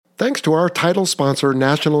thanks to our title sponsor,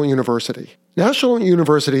 National University. National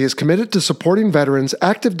University is committed to supporting veterans,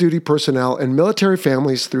 active duty personnel, and military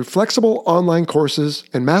families through flexible online courses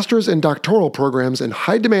and master's and doctoral programs in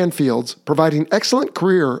high-demand fields, providing excellent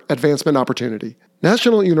career advancement opportunity.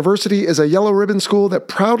 National University is a yellow ribbon school that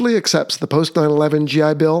proudly accepts the post-9/11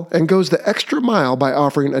 GI Bill and goes the extra mile by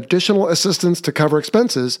offering additional assistance to cover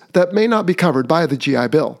expenses that may not be covered by the GI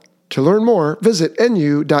Bill. To learn more, visit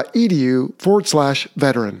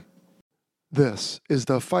nu.edu/veteran. This is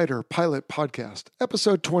the Fighter Pilot Podcast,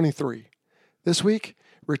 episode 23. This week,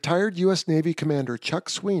 retired U.S. Navy Commander Chuck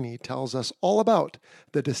Sweeney tells us all about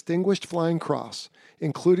the Distinguished Flying Cross,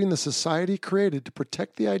 including the society created to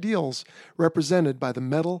protect the ideals represented by the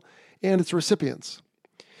medal and its recipients.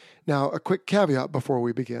 Now, a quick caveat before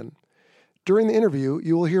we begin. During the interview,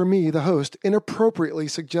 you will hear me, the host, inappropriately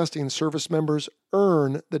suggesting service members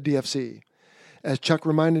earn the DFC. As Chuck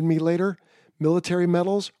reminded me later, military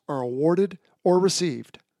medals are awarded or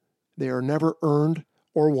received. They are never earned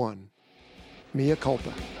or won. Mea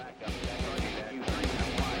culpa.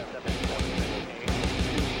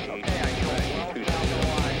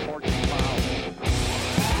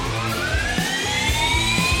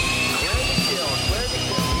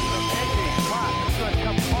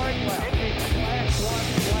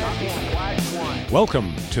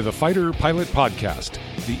 Welcome to the Fighter Pilot Podcast,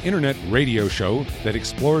 the internet radio show that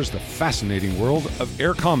explores the fascinating world of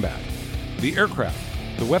air combat, the aircraft,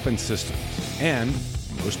 the weapons systems, and,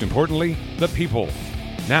 most importantly, the people.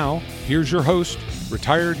 Now, here's your host,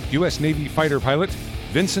 retired U.S. Navy fighter pilot,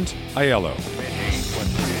 Vincent Aiello.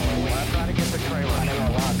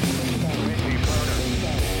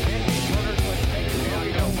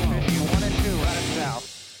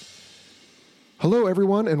 Hello,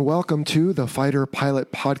 everyone, and welcome to the Fighter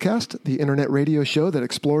Pilot Podcast, the internet radio show that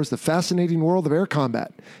explores the fascinating world of air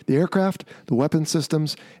combat, the aircraft, the weapon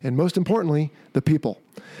systems, and most importantly, the people.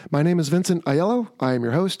 My name is Vincent Aiello. I am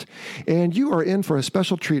your host, and you are in for a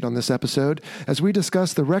special treat on this episode as we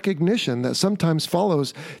discuss the recognition that sometimes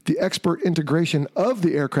follows the expert integration of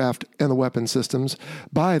the aircraft and the weapon systems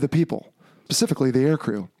by the people, specifically the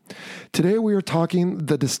aircrew. Today we are talking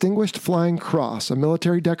the Distinguished Flying Cross, a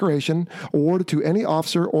military decoration awarded to any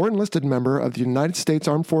officer or enlisted member of the United States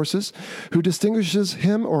Armed Forces who distinguishes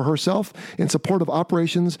him or herself in support of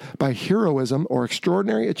operations by heroism or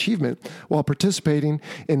extraordinary achievement while participating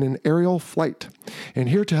in an aerial flight. And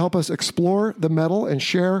here to help us explore the medal and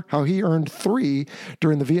share how he earned 3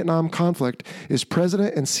 during the Vietnam conflict is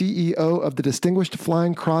President and CEO of the Distinguished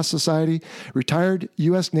Flying Cross Society, retired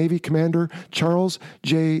U.S. Navy Commander Charles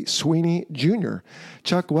J. Sweeney Jr.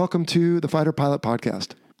 Chuck, welcome to the Fighter Pilot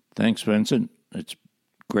Podcast. Thanks, Vincent. It's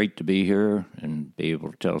great to be here and be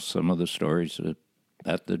able to tell some of the stories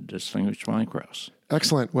about the Distinguished Flying Cross.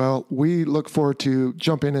 Excellent. Well, we look forward to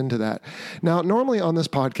jumping into that. Now, normally on this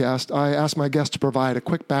podcast, I ask my guests to provide a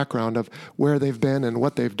quick background of where they've been and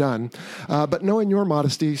what they've done. But knowing your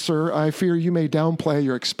modesty, sir, I fear you may downplay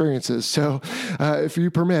your experiences. So if you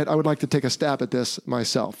permit, I would like to take a stab at this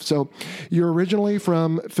myself. So you're originally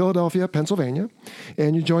from Philadelphia, Pennsylvania,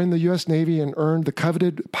 and you joined the U.S. Navy and earned the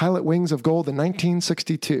coveted Pilot Wings of Gold in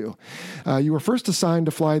 1962. You were first assigned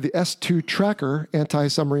to fly the S-2 Tracker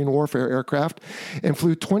anti-submarine warfare aircraft and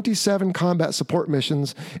flew 27 combat support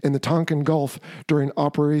missions in the Tonkin Gulf during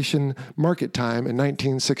Operation Market Time in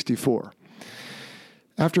 1964.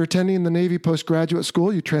 After attending the Navy postgraduate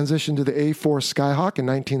school, you transitioned to the A-4 Skyhawk in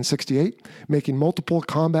 1968, making multiple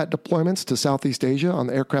combat deployments to Southeast Asia on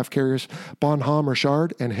the aircraft carriers Bonhomme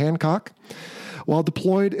Richard and Hancock. While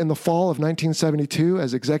deployed in the fall of 1972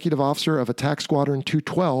 as Executive Officer of Attack Squadron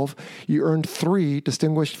 212, you earned 3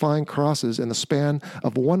 Distinguished Flying Crosses in the span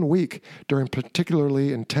of 1 week during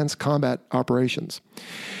particularly intense combat operations.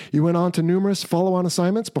 You went on to numerous follow-on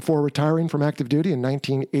assignments before retiring from active duty in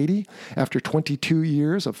 1980 after 22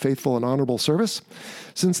 years of faithful and honorable service.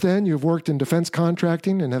 Since then, you've worked in defense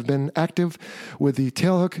contracting and have been active with the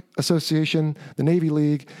Tailhook Association, the Navy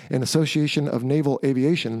League, and Association of Naval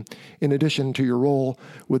Aviation, in addition to your role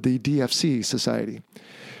with the DFC Society.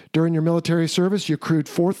 During your military service, you accrued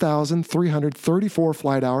 4,334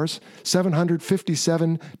 flight hours,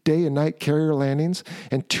 757 day and night carrier landings,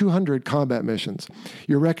 and 200 combat missions.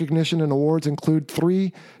 Your recognition and awards include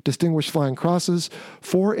 3 Distinguished Flying Crosses,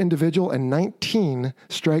 4 individual and 19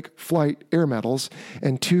 Strike Flight Air Medals,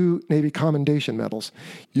 and 2 Navy Commendation Medals.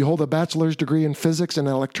 You hold a bachelor's degree in physics and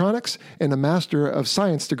electronics and a Master of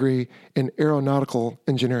Science degree in aeronautical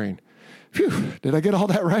engineering. Phew, did I get all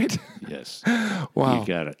that right? Yes. Wow. You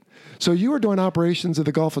got it. So you were doing operations at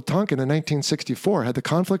the Gulf of Tonkin in 1964. Had the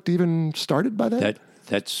conflict even started by then?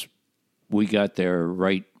 We got there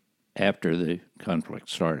right after the conflict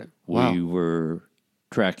started. Wow. We were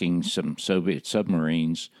tracking some Soviet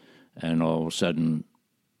submarines, and all of a sudden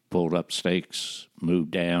pulled up stakes,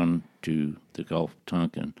 moved down to the Gulf of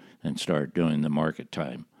Tonkin, and started doing the market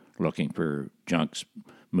time, looking for junks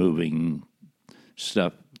moving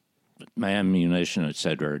stuff, ammunition,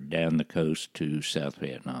 etc., down the coast to South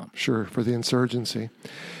Vietnam. Sure, for the insurgency.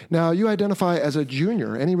 Now, you identify as a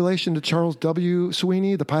junior. Any relation to Charles W.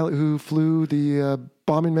 Sweeney, the pilot who flew the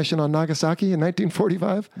bombing mission on Nagasaki in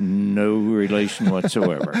 1945? No relation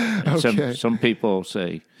whatsoever. Okay. Some people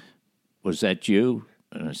say, was that you?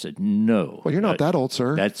 And I said, no. Well, you're not that old,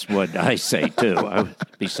 sir. That's what I say, too.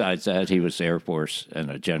 Besides that, he was Air Force and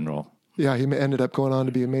a general. Yeah, he ended up going on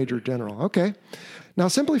to be a major general. Okay. Now,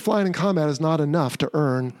 simply flying in combat is not enough to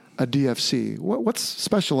earn a DFC. What's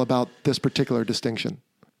special about this particular distinction?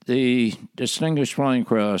 The Distinguished Flying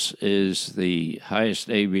Cross is the highest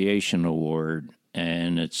aviation award,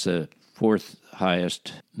 and it's the fourth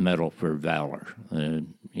highest medal for valor.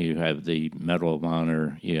 You have the Medal of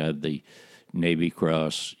Honor, you have the Navy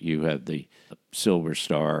Cross, you have the Silver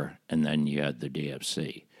Star, and then you have the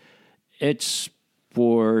DFC. It's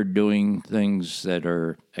for doing things that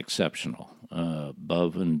are exceptional,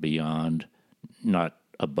 above and beyond, not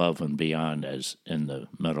above and beyond as in the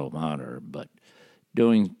Medal of Honor, but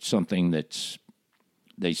doing something that's,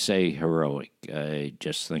 they say, heroic. I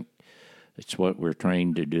just think it's what we're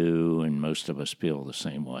trained to do, and most of us feel the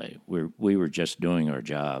same way. We were just doing our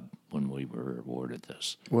job when we were awarded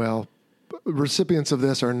this. Well, recipients of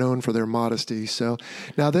this are known for their modesty. So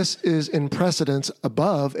now this is in precedence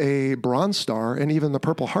above a Bronze Star and even the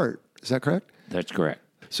Purple Heart. Is that correct? That's correct.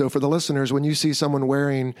 So for the listeners, when you see someone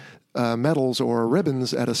wearing medals or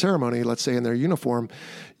ribbons at a ceremony, let's say in their uniform,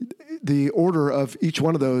 the order of each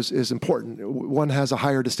one of those is important. One has a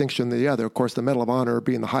higher distinction than the other. Of course, the Medal of Honor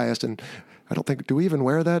being the highest, and I don't think, do we even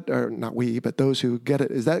wear that? Or not we, but those who get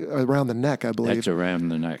it, is that around the neck, I believe? That's around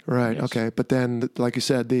the neck. Right, yes. Okay. But then, like you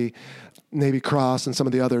said, the Navy Cross and some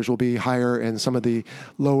of the others will be higher, and some of the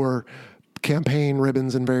lower campaign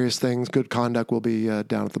ribbons and various things, good conduct, will be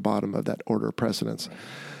down at the bottom of that order of precedence.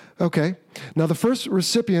 Okay. Now, the first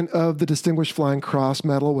recipient of the Distinguished Flying Cross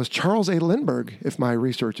Medal was Charles A. Lindbergh, if my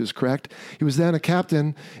research is correct. He was then a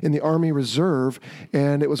captain in the Army Reserve,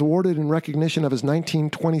 and it was awarded in recognition of his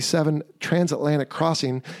 1927 transatlantic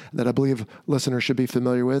crossing that I believe listeners should be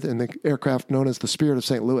familiar with, in the aircraft known as the Spirit of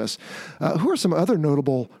St. Louis. Who are some other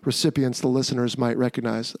notable recipients the listeners might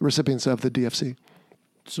recognize, recipients of the DFC?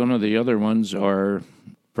 Some of the other ones are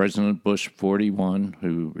President Bush 41,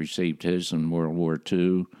 who received his in World War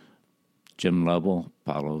II, Jim Lovell,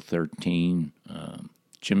 Apollo 13,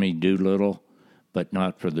 Jimmy Doolittle, but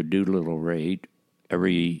not for the Doolittle raid.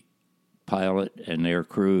 Every pilot and their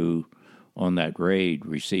crew on that raid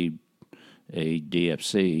received a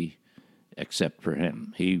DFC except for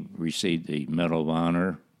him. He received the Medal of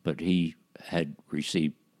Honor, but he had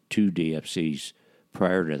received 2 DFCs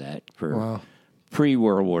prior to that for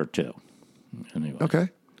pre-World War II. Anyway. Okay.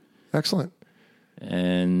 Excellent.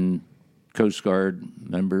 And Coast Guard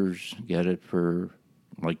members get it for,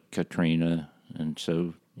 like, Katrina. And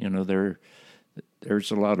so,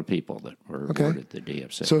 there's a lot of people that were awarded the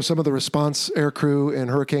DFC. So some of the response air crew in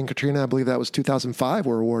Hurricane Katrina, I believe that was 2005,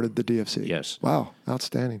 were awarded the DFC. Yes. Wow.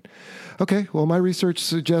 Outstanding. Okay. Well, my research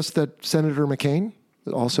suggests that Senator McCain,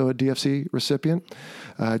 also a DFC recipient,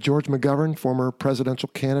 George McGovern, former presidential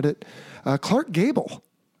candidate, Clark Gable,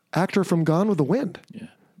 actor from Gone with the Wind.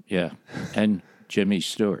 Yeah. And Jimmy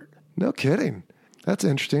Stewart. No kidding. That's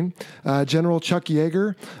interesting. General Chuck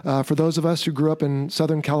Yeager. For those of us who grew up in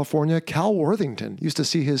Southern California, Cal Worthington used to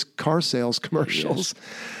see his car sales commercials.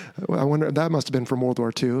 Yes. I wonder, that must have been from World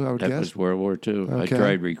War II, I would guess. That was World War II. Okay. I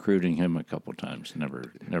tried recruiting him a couple times.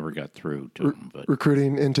 Never got through to him. But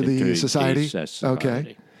recruiting into the society?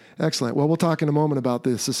 Okay. Excellent. Well, we'll talk in a moment about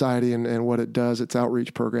the society and what it does, its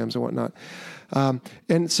outreach programs and whatnot.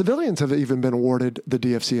 And civilians have even been awarded the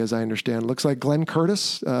DFC, as I understand. It looks like Glenn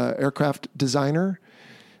Curtis, aircraft designer,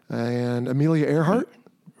 and Amelia Earhart.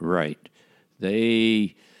 Right.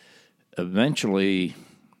 They eventually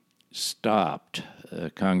stopped.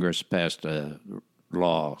 Congress passed a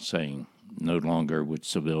law saying no longer would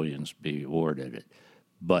civilians be awarded it.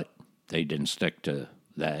 But they didn't stick to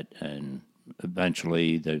that, and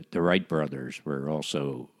eventually the Wright brothers were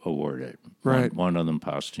also awarded. Right. One of them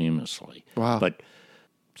posthumously. Wow. But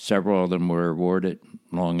several of them were awarded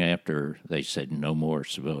long after they said no more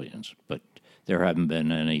civilians. But there haven't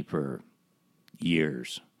been any for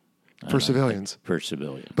years. For civilians? For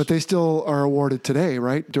civilians. But they still are awarded today,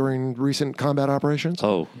 right, during recent combat operations?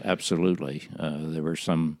 Oh, absolutely. There were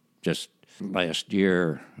some just last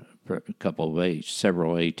year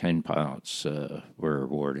several A-10 pilots were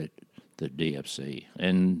awarded the DFC,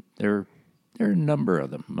 and there are a number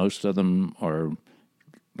of them. Most of them are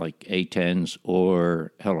like A-10s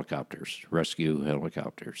or helicopters, rescue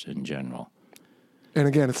helicopters in general. And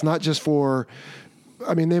again, it's not just for,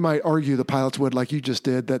 I mean, they might argue, the pilots would, like you just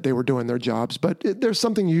did, that they were doing their jobs, but there's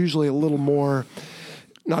something usually a little more,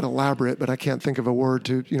 not elaborate, but I can't think of a word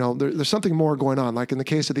to, there's something more going on. Like in the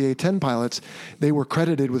case of the A-10 pilots, they were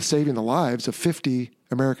credited with saving the lives of 50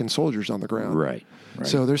 American soldiers on the ground. Right.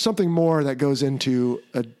 So there's something more that goes into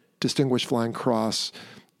a Distinguished Flying Cross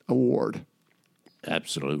award.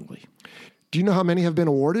 Absolutely. Do you know how many have been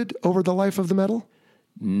awarded over the life of the medal?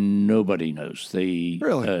 Nobody knows. The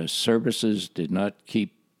Really? Services did not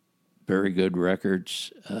keep very good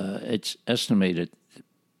records. It's estimated,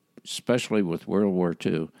 especially with World War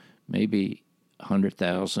II, maybe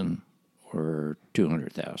 100,000 or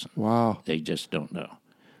 200,000. Wow. They just don't know.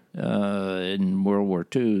 In World War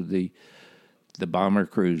II, the bomber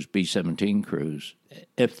crews, B-17 crews,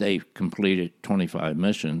 if they completed 25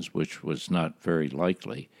 missions, which was not very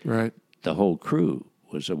likely, Right. the whole crew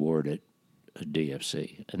was awarded a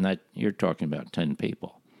DFC. And that you're talking about 10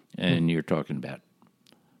 people. And you're talking about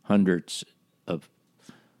hundreds of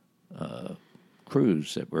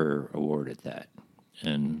crews that were awarded that.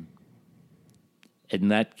 And in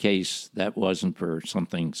that case, that wasn't for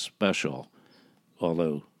something special,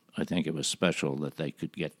 although I think it was special that they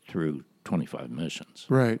could get through 25 missions.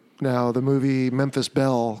 Right. Now, the movie Memphis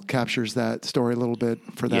Belle captures that story a little bit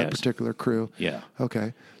for that Yes. particular crew. Yeah.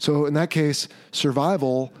 Okay. So in that case,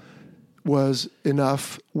 survival was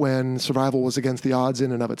enough when survival was against the odds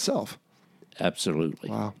in and of itself.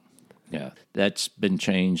 Absolutely. Wow. Yeah. That's been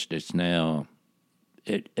changed. It's now,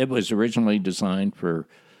 it was originally designed for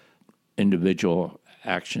individual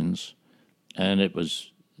actions, and it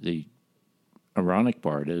was, the ironic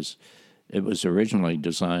part is, it was originally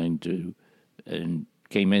designed to, and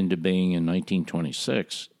came into being in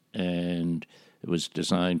 1926, and it was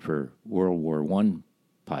designed for World War I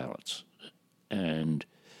pilots. And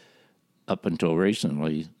up until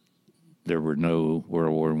recently, there were no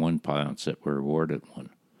World War I pilots that were awarded one.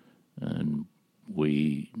 And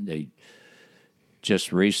they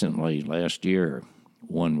just recently, last year,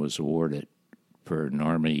 one was awarded for an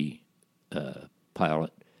Army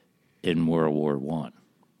pilot in World War I.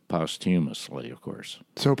 Posthumously, of course.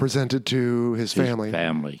 So presented to his family. His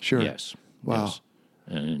family, Sure. yes. Wow. Yes.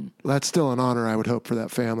 And That's still an honor, I would hope, for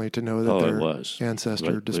that family to know that it their was.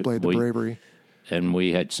 ancestor But displayed the bravery. And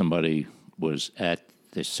we had somebody was at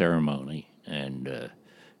the ceremony, and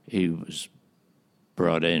he was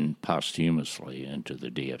brought in posthumously into the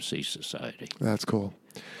DFC Society. That's cool.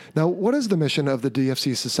 Now, what is the mission of the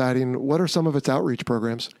DFC Society, and what are some of its outreach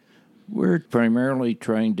programs? We're primarily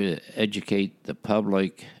trying to educate the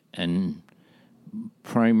public and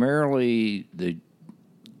primarily the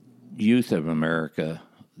youth of America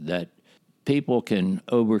that people can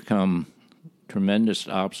overcome tremendous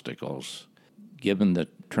obstacles given the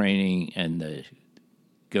training and the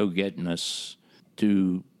go-gettiness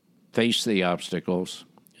to face the obstacles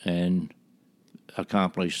and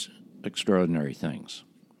accomplish extraordinary things.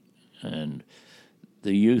 And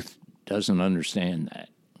the youth doesn't understand that.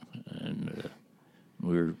 And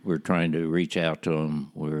we're trying to reach out to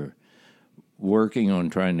them. We're working on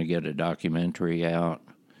trying to get a documentary out.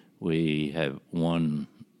 We have one,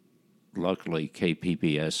 luckily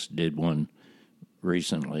KPPS did one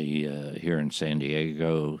recently here in San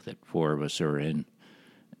Diego that 4 of us are in,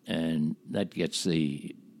 and that gets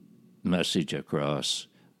the message across.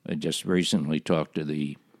 I just recently talked to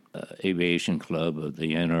the Aviation Club of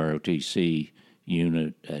the NROTC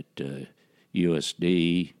unit at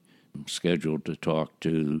USD. I'm scheduled to talk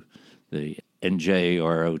to the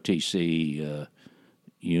NJROTC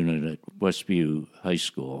unit at Westview High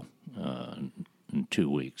School in 2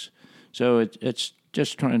 weeks. So it's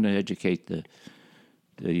just trying to educate the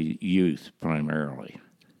youth primarily.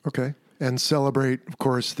 Okay. And celebrate, of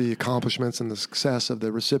course, the accomplishments and the success of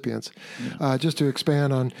the recipients. Yeah. Just to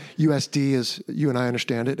expand on USD, as you and I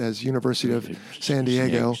understand it, as University of San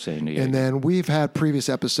Diego. San Diego. And then we've had previous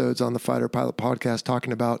episodes on the Fighter Pilot Podcast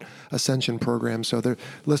talking about Ascension programs. So the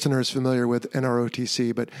listeners familiar with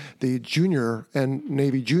NROTC, but the junior and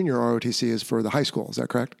Navy junior ROTC is for the high school. Is that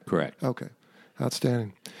correct? Correct. Okay.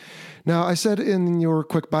 Outstanding. Now, I said in your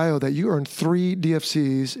quick bio that you earned 3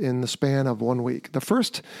 DFCs in the span of 1 week. The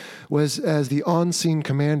first was as the on-scene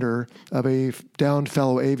commander of a downed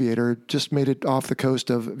fellow aviator, just made it off the coast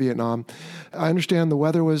of Vietnam. I understand the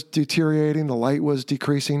weather was deteriorating, the light was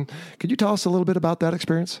decreasing. Could you tell us a little bit about that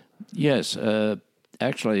experience? Yes.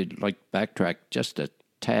 Actually, I'd like backtrack just a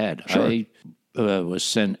tad. Sure. I was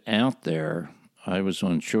sent out there, I was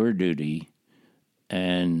on shore duty,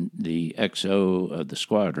 and the XO of the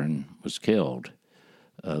squadron was killed,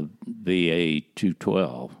 VA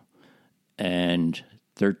 212. And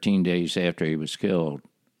 13 days after he was killed,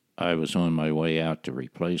 I was on my way out to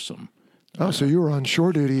replace him. Oh, so you were on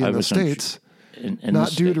shore duty in the States,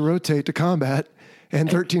 not due to rotate to combat, and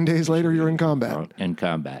 13 days later you're in combat. In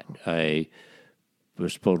combat. I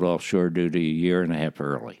was pulled off shore duty a year and a half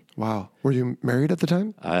early. Wow. Were you married at the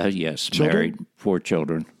time? Yes, Children? Married, 4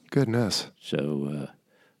 children. Goodness. So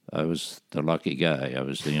I was the lucky guy. I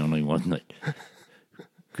was the only one that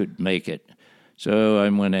could make it. So I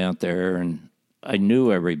went out there, and I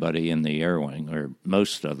knew everybody in the air wing, or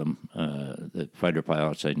most of them. The fighter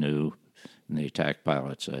pilots I knew, and the attack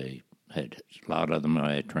pilots I had. A lot of them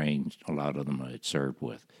I had trained, a lot of them I had served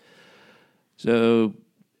with. So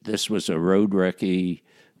this was a road recce,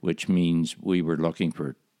 which means we were looking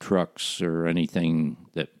for trucks or anything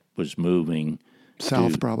that was moving.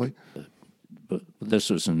 South, probably. But this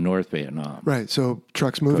was in North Vietnam. Right, so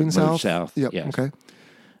trucks moving south? South, yep. Yes. Okay.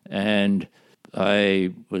 And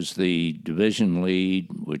I was the division lead,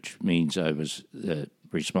 which means I was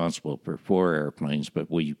responsible for 4 airplanes, but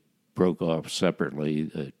we broke off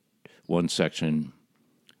separately. One section,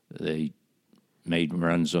 they made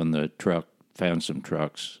runs on the truck, found some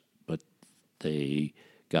trucks, but they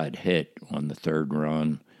got hit on the 3rd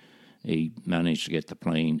run. He managed to get the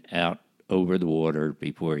plane out over the water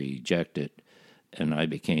before he ejected, and I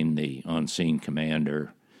became the on-scene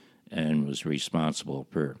commander and was responsible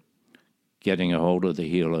for getting a hold of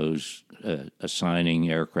the helos, assigning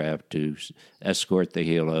aircraft to escort the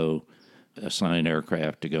helo, assign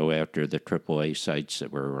aircraft to go after the AAA sites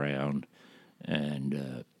that were around,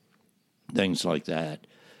 and things like that.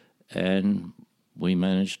 And we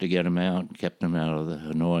managed to get them out and kept them out of the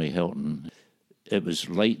Hanoi Hilton. It was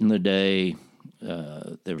late in the day.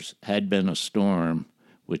 There had been a storm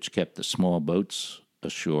which kept the small boats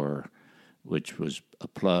ashore, which was a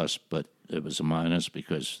plus, but it was a minus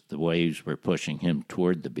because the waves were pushing him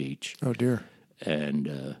toward the beach. Oh, dear.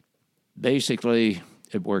 And basically,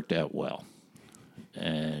 it worked out well.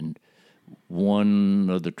 And one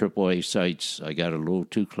of the AAA sites, I got a little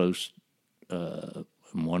too close in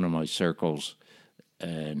one of my circles,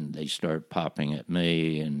 and they started popping at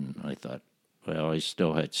me, and I thought, well, I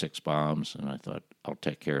still had 6 bombs, and I thought, I'll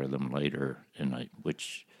take care of them later,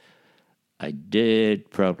 which I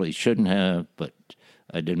did, probably shouldn't have, but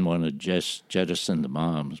I didn't want to just jettison the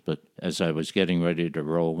bombs. But as I was getting ready to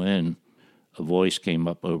roll in, a voice came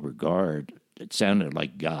up over guard. It sounded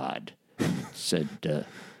like God. It said,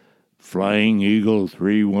 Flying Eagle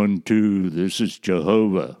 312, this is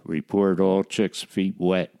Jehovah. Report all chicks' feet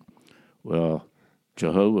wet. Well,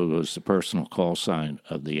 Jehovah was the personal call sign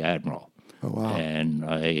of the Admiral. Oh, wow. And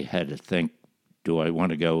I had to think, do I want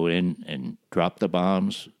to go in and drop the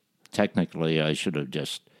bombs? Technically, I should have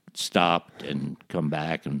just stopped and come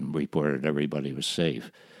back and reported everybody was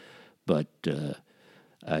safe. But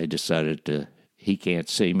I decided he can't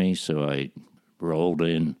see me, so I rolled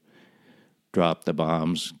in, dropped the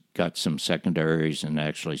bombs, got some secondaries, and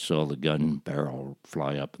actually saw the gun barrel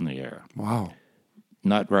fly up in the air. Wow.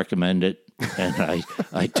 Not recommend it. And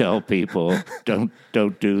I tell people, don't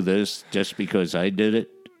do this just because I did it.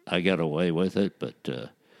 I got away with it, but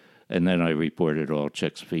and then I reported all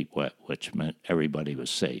chicks' feet wet, which meant everybody was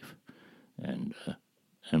safe, and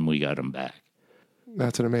we got them back.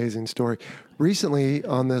 That's an amazing story. Recently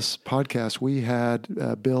on this podcast, we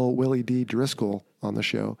had Bill Willie D. Driscoll on the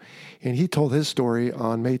show, and he told his story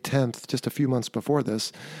on May 10th, just a few months before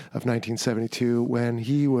this, of 1972, when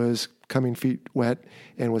he was coming feet wet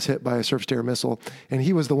and was hit by a surface-to-air missile, and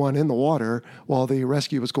he was the one in the water while the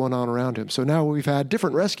rescue was going on around him. So now we've had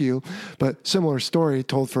different rescue, but similar story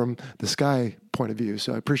told from the sky point of view,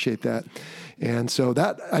 so I appreciate that. And so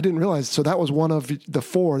that, I didn't realize, so that was one of the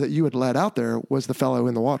 4 that you had led out there, was the fellow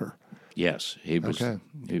in the water. Yes, he was. Okay.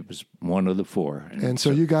 He was one of the 4. And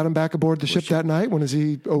so you got him back aboard the ship that night. When is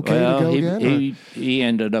he okay to go again? He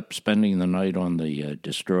ended up spending the night on the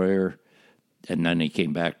destroyer, and then he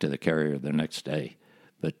came back to the carrier the next day.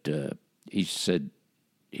 But he said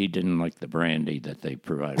he didn't like the brandy that they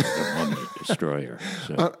provided on the destroyer.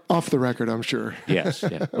 So. Off the record, I'm sure. Yes.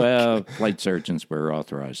 Yeah. Well, flight surgeons were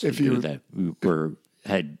authorized to do that.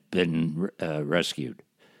 Had been rescued.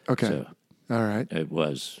 Okay. So all right. It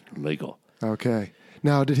was legal. Okay.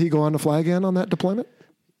 Now, did he go on to fly again on that deployment?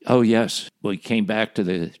 Oh, yes. We came back to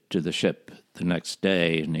the ship the next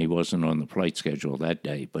day, and he wasn't on the flight schedule that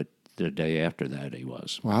day, but the day after that he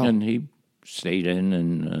was. Wow. And he stayed in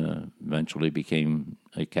and eventually became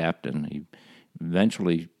a captain. He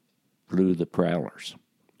eventually flew the Prowlers.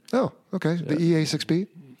 Oh, okay. The EA6B?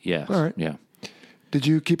 Yeah. All right. Yeah. Did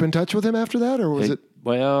you keep in touch with him after that, or was it?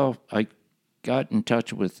 Well, I got in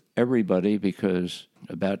touch with everybody because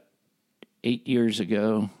about 8 years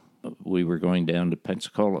ago, we were going down to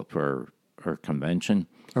Pensacola for our convention.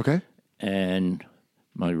 Okay. And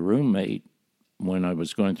my roommate, when I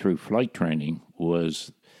was going through flight training,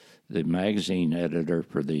 was the magazine editor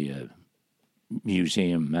for the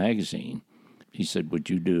museum magazine. He said, would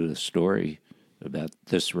you do a story about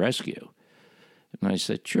this rescue? And I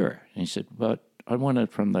said, sure. And he said, but I want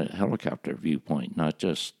it from the helicopter viewpoint, not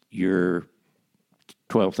just your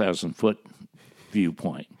 12,000-foot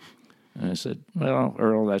viewpoint. And I said, well,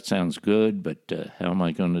 Earl, that sounds good, but how am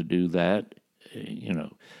I going to do that?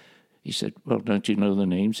 He said, well, don't you know the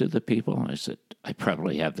names of the people? I said, I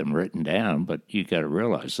probably have them written down, but you got to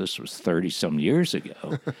realize this was 30-some years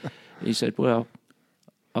ago. He said, well,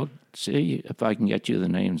 I'll see if I can get you the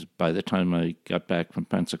names. By the time I got back from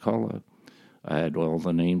Pensacola, I had all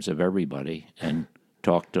the names of everybody and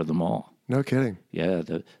talked to them all. No kidding. Yeah,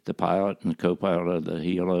 the pilot and the co-pilot of the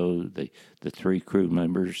Hilo, the three crew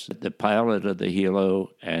members. The pilot of the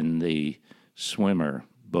Hilo and the swimmer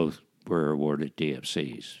both were awarded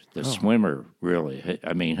DFCs. The swimmer, really,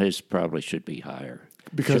 I mean, his probably should be higher.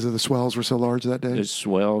 Because of the swells were so large that day? The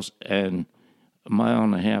swells, and a mile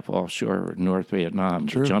and a half offshore North Vietnam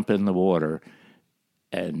to jump in the water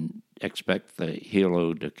and expect the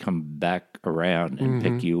Hilo to come back around and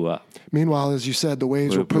pick you up. Meanwhile, as you said, the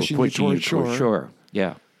waves were pushing you toward shore. Sure,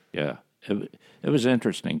 yeah. It was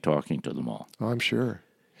interesting talking to them all. Oh, I'm sure.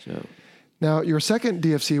 So, now, your second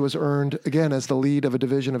DFC was earned, again, as the lead of a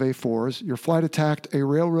division of A4s. Your flight attacked a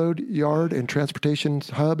railroad yard and transportation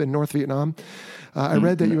hub in North Vietnam. I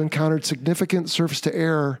read that you encountered significant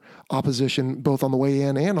surface-to-air opposition both on the way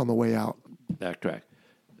in and on the way out. Backtrack.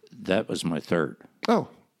 That was my third. Oh,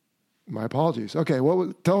 my apologies. Okay,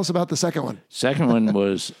 tell us about the second one. Second one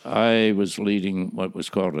was I was leading what was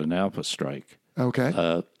called an alpha strike. Okay.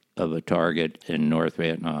 Of a target in North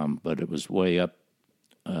Vietnam, but it was way up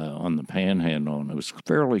on the Panhandle, and it was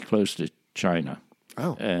fairly close to China.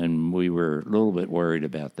 Oh. And we were a little bit worried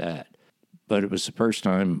about that. But it was the first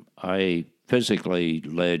time I physically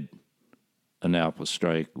led an alpha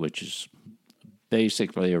strike, which is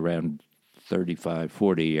basically around 35,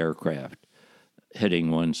 40 aircraft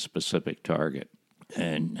hitting one specific target,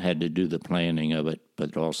 and had to do the planning of it,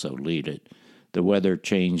 but also lead it. The weather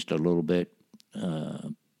changed a little bit.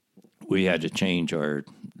 We had to change our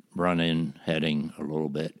run-in heading a little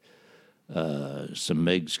bit. Some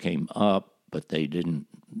MiGs came up, but they didn't.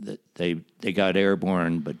 They got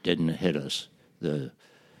airborne, but didn't hit us. The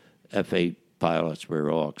F-8 pilots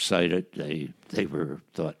were all excited. They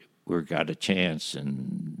thought we got a chance,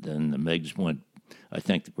 and then the MiGs went. I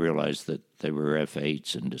think realized that they were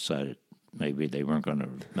F-8s and decided maybe they weren't going to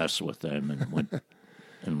mess with them and went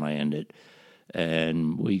and landed.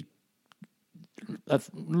 And we a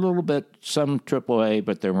little bit, some AAA,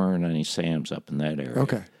 but there weren't any SAMs up in that area.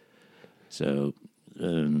 Okay. So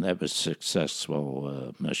that was a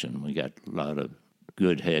successful mission. We got a lot of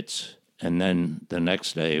good hits. And then the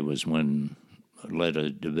next day was when I led a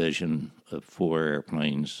division of 4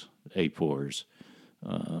 airplanes, A4s,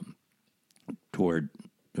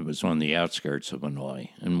 it was on the outskirts of Hanoi.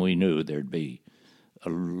 And we knew there'd be a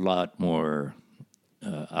lot more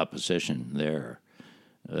opposition there.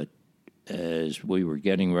 As we were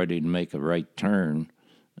getting ready to make a right turn,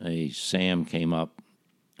 a SAM came up,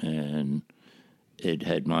 and it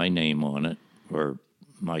had my name on it, or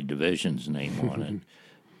my division's name on it.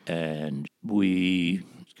 And we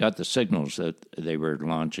got the signals that they were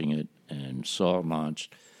launching it, and saw it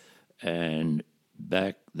launched. And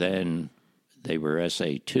back then, they were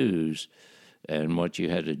SA-2s, and what you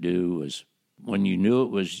had to do was, when you knew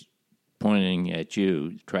it was pointing at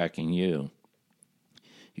you, tracking you,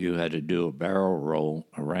 you had to do a barrel roll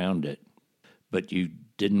around it, but you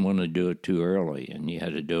didn't want to do it too early, and you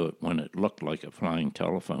had to do it when it looked like a flying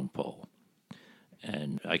telephone pole.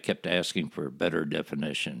 And I kept asking for a better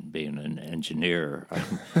definition, being an engineer.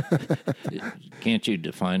 Can't you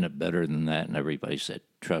define it better than that? And everybody said,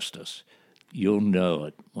 trust us. You'll know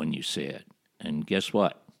it when you see it. And guess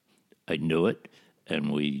what? I knew it,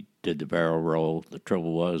 and we did the barrel roll. The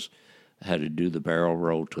trouble was I had to do the barrel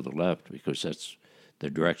roll to the left because that's the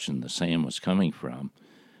direction the SAM was coming from.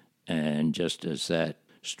 And just as that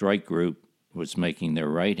strike group was making their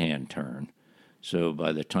right-hand turn, so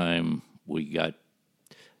by the time we got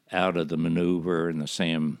out of the maneuver and the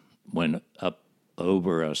SAM went up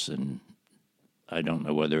over us, and I don't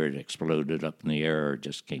know whether it exploded up in the air or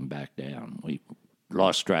just came back down. We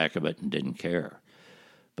lost track of it and didn't care.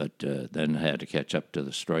 But then had to catch up to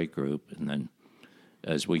the strike group, and then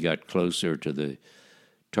as we got closer to the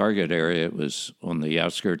target area, it was on the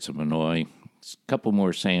outskirts of Hanoi. A couple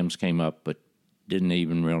more SAMs came up, but didn't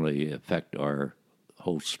even really affect our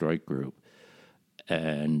whole strike group.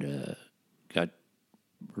 And got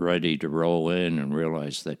ready to roll in and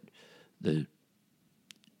realized that the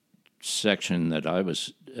section that I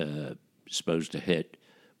was supposed to hit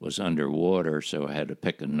was underwater, so I had to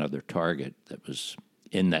pick another target that was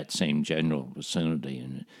in that same general vicinity,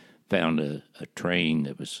 and found a train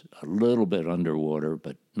that was a little bit underwater,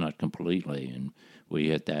 but not completely, and we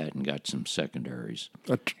hit that and got some secondaries.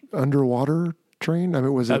 Underwater train? I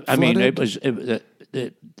mean, was it flooded? I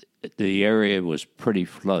mean, the area was pretty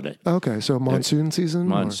flooded. Okay, so monsoon season?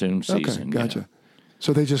 Monsoon season, Okay, gotcha. yeah.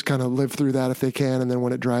 So they just kind of live through that if they can, and then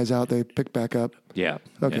when it dries out, they pick back up? Yeah.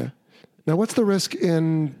 Okay. Yeah. Now, what's the risk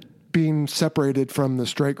in being separated from the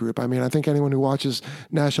strike group? I mean, I think anyone who watches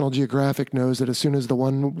National Geographic knows that as soon as the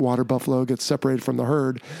one water buffalo gets separated from the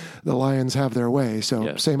herd, the lions have their way. So,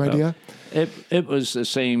 Yeah. same idea? It was the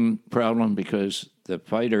same problem because the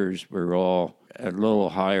fighters were all at a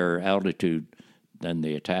little higher altitude than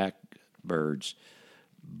the attack birds,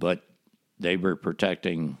 but they were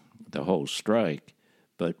protecting the whole strike,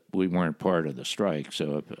 but we weren't part of the strike.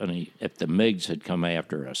 So if the MiGs had come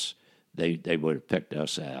after us, they would have picked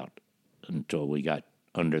us out until we got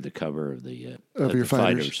under the cover of the Of your the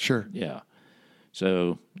fighters, sure. Yeah.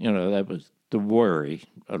 So, that was the worry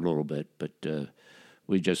a little bit, but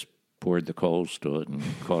we just poured the coals to it and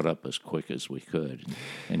caught up as quick as we could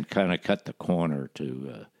and kind of cut the corner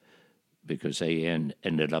to because they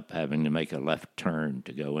ended up having to make a left turn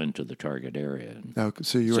to go into the target area.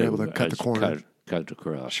 So you were able to cut the corner. Cut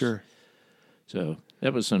across. Sure. So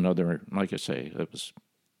that was another, like I say, that was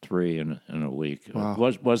 3 in a week. Wow.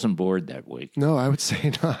 Wasn't bored that week. No, I would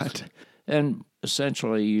say not. And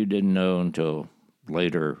essentially you didn't know until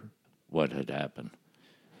later what had happened.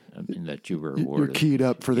 I mean, that you were awarded. You're keyed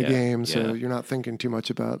up for the Yeah, game, so yeah. you're not thinking too much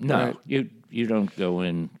about No, right? you don't go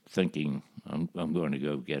in thinking, I'm going to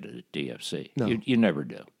go get a DFC. No. You never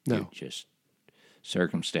do. No. You just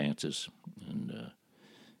circumstances. And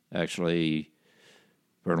actually,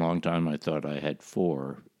 for a long time, I thought I had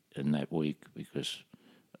 4 in that week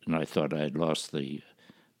and I thought I had lost the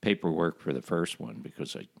paperwork for the first one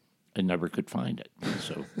because I never could find it.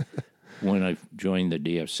 So when I joined the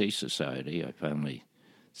DFC Society, I finally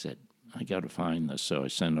said, I got to find this. So I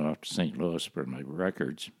sent it off to St. Louis for my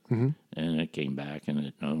records, and it came back, and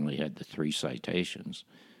it only had the 3 citations.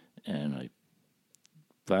 And I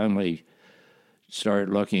finally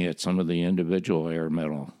started looking at some of the individual air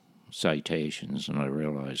medal citations, and I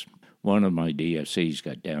realized one of my DFCs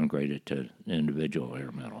got downgraded to individual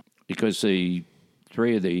air medal because the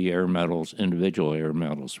 3 of the air medals, individual air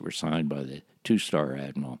medals, were signed by the 2-star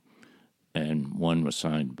admiral, and 1 was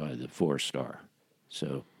signed by the 4-star.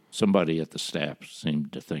 So somebody at the staff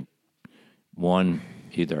seemed to think, 1,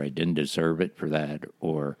 either I didn't deserve it for that,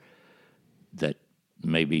 or that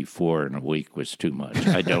maybe 4 in a week was too much.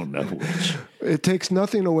 I don't know which. It takes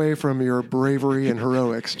nothing away from your bravery and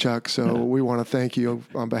heroics, Chuck. So we want to thank you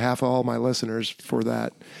on behalf of all my listeners for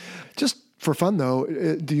that. Just for fun, though,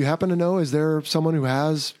 do you happen to know, is there someone who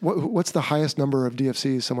has, what's the highest number of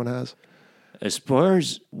DFCs someone has? As far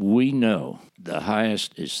as we know, the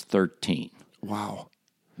highest is 13. Wow.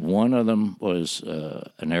 One of them was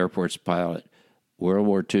an Air Force pilot, World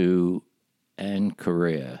War II and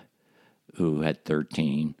Korea, who had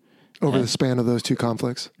 13. Over the span of those 2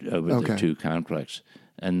 conflicts? Over the 2 conflicts.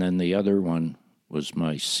 And then the other one was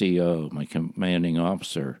my CO, my commanding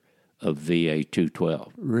officer of VA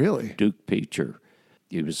 212. Really? Duke Peacher.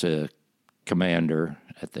 He was a commander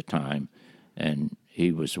at the time, and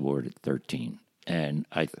he was awarded 13. And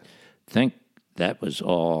I think that was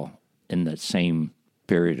all in the same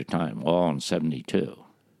period of time, all in 72.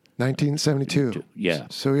 1972. Yeah.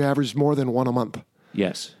 So he averaged more than 1 a month.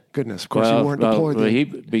 Yes. Goodness. Of course, you weren't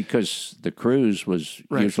deployed. Because the cruise was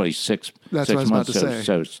usually 6 That's what I was months, about to say.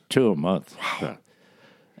 so it's 2 a month. Wow.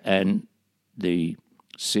 And the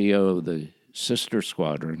CO of the sister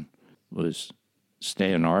squadron was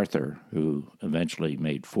Stan Arthur, who eventually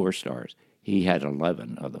made 4 stars. He had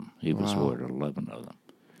 11 of them. He was awarded 11 of them.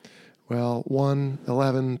 Well, 1,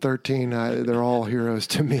 11, 13, they're all heroes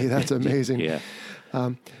to me. That's amazing. Yeah.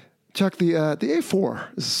 Chuck, the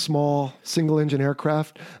A4 is a small single-engine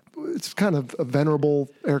aircraft. It's kind of a venerable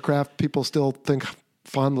aircraft people still think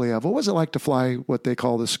fondly of. What was it like to fly what they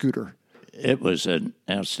call the Scooter? It was an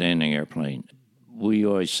outstanding airplane. We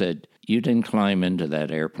always said, you didn't climb into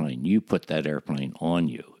that airplane. You put that airplane on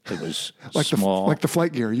you. It was Like small. the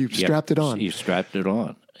flight gear. You strapped it on. You strapped it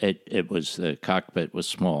on. The cockpit was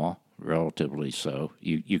small, relatively so.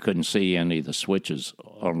 You couldn't see any of the switches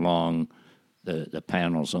along the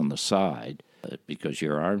panels on the side because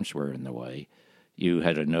your arms were in the way. You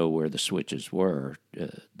had to know where the switches were,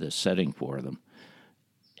 the setting for them.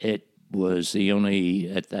 It was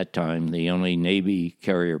at that time, the only Navy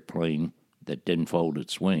carrier plane that didn't fold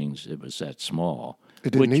its wings. It was that small.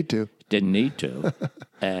 It didn't need to. Didn't need to,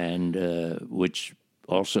 and which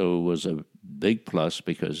also was a big plus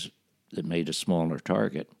because it made a smaller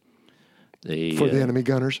target. For the enemy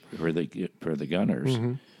gunners. For the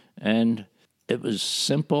gunners, and it was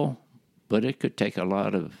simple, but it could take a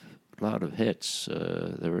lot of hits.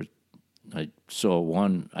 I saw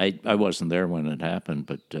one. I wasn't there when it happened,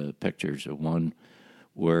 but pictures of one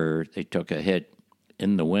where they took a hit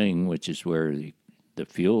in the wing, which is where the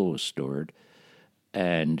fuel was stored,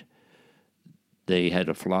 and they had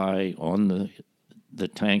to fly on the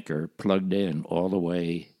tanker plugged in all the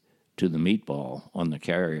way to the meatball on the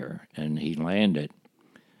carrier, and he landed,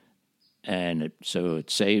 and so it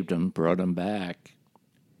saved him, brought him back,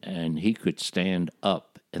 and he could stand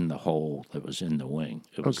up in the hole that was in the wing.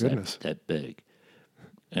 It was that big.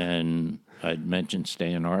 And I'd mentioned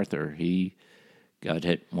Stan Arthur. He got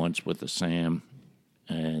hit once with a SAM,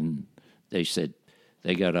 and they said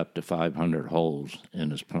they got up to 500 holes in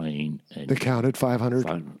his plane. And they counted 500?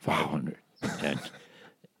 500.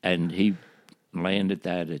 And he landed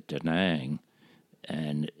that at Da Nang,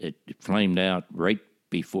 and it flamed out right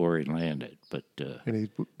before he landed. But and he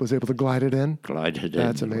was able to glide it in? Glided in.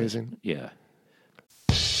 That's amazing. Yeah.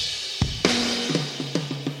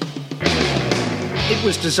 It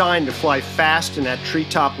was designed to fly fast and at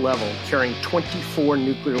treetop level, carrying 24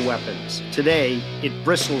 nuclear weapons. Today, it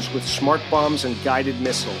bristles with smart bombs and guided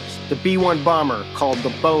missiles. The B-1 bomber, called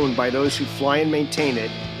the Bone by those who fly and maintain it,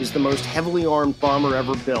 is the most heavily armed bomber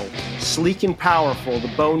ever built. Sleek and powerful,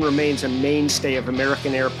 the Bone remains a mainstay of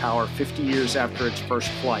American air power 50 years after its first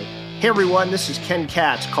flight. Hey everyone, this is Ken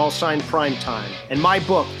Katz, callsign Primetime, and my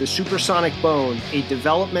book, The Supersonic Bone, A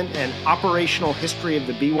Development and Operational History of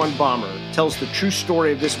the B-1 Bomber, tells the true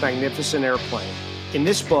story of this magnificent airplane. In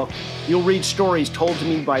this book, you'll read stories told to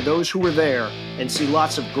me by those who were there and see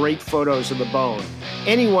lots of great photos of the Bone.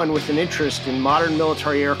 Anyone with an interest in modern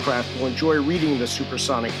military aircraft will enjoy reading The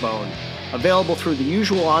Supersonic Bone, available through the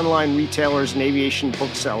usual online retailers and aviation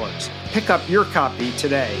booksellers. Pick up your copy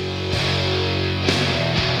today.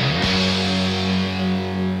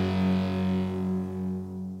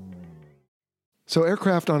 So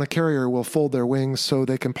aircraft on a carrier will fold their wings so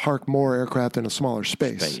they can park more aircraft in a smaller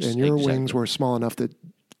space. And your wings were small enough that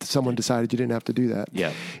someone decided you didn't have to do that.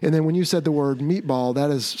 Yeah. And then when you said the word meatball,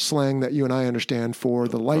 that is slang that you and I understand for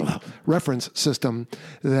the light reference system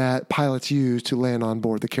that pilots use to land on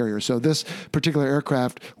board the carrier. So this particular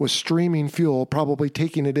aircraft was streaming fuel, probably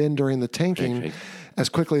taking it in during the tanking as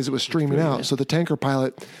quickly as it was streaming out. So the tanker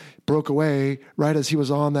pilot broke away right as he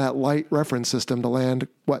was on that light reference system to land,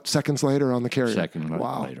 seconds later on the carrier?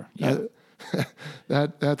 Later. Yeah.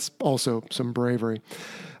 That's also some bravery.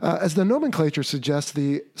 As the nomenclature suggests,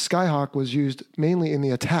 the Skyhawk was used mainly in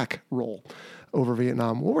the attack role over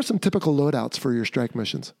Vietnam. What were some typical loadouts for your strike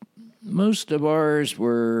missions? Most of ours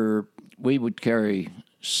we would carry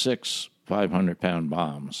 6 500-pound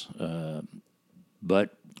bombs.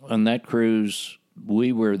 But on that cruise,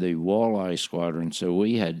 we were the walleye squadron, so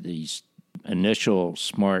we had these initial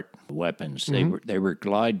smart weapons. They were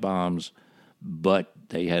glide bombs, but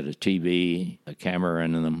they had a TV, a camera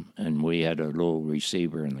in them, and we had a little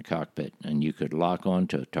receiver in the cockpit, and you could lock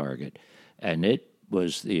onto a target. And it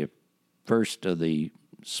was the first of the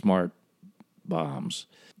smart bombs.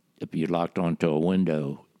 If you locked onto a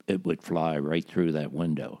window, it would fly right through that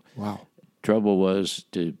window. Wow. Trouble was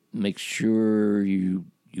to make sure you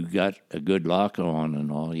got a good lock on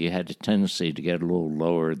and all. You had a tendency to get a little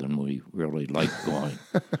lower than we really liked going.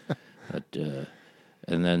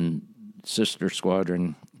 And then sister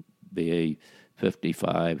squadron, BA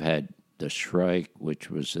 55, had the Shrike, which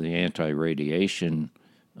was the anti-radiation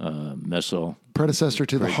missile. Predecessor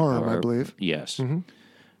to the HARM, I believe. Yes. Mm-hmm.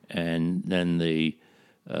 And then the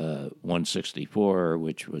 164,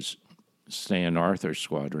 which was Stan Arthur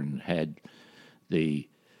squadron, had the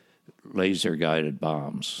laser-guided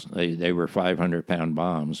bombs. They were 500-pound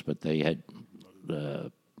bombs, but they had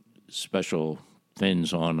special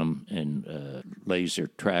fins on them and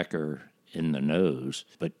laser tracker in the nose,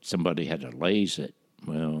 but somebody had to laze it.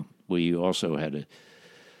 Well, we also had a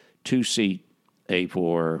 2-seat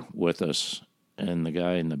A4 with us, and the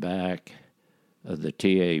guy in the back of the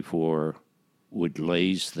TA4 would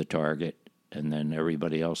laze the target, and then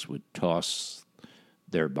everybody else would toss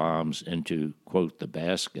their bombs into, quote, the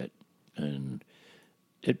basket, and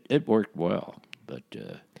it worked well. But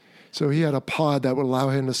So he had a pod that would allow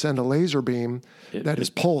him to send a laser beam that is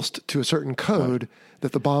pulsed to a certain code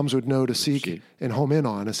that the bombs would know to seek and home in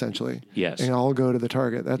on, essentially. Yes. And all go to the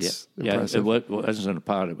target. That's impressive. It wasn't a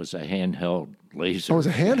pod. It was a handheld laser. Oh, it was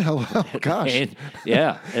a handheld? Oh, gosh.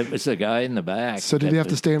 It was a guy in the back. So did he have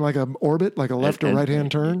to stay in like an orbit, like a left or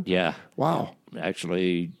right-hand turn? Yeah. Wow.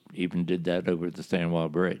 Actually, even did that over the Stanwell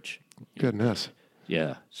Bridge. Goodness.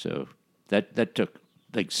 Yeah. So that took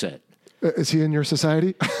big set. Is he in your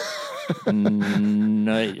society?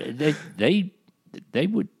 No, they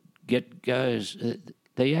would get guys.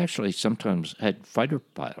 They actually sometimes had fighter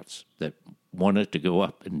pilots that wanted to go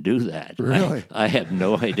up and do that. Really? I have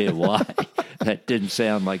no idea why. That didn't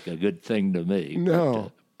sound like a good thing to me.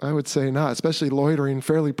 No, I would say not, especially loitering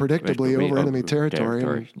fairly predictably over enemy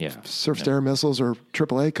territory. Yeah. Surface-to-air missiles or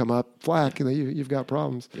AAA come up, flak, and you've got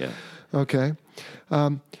problems. Yeah. Okay.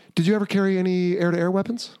 Did you ever carry any air-to-air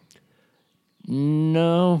weapons?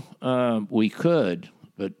 No, we could,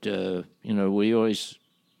 but we always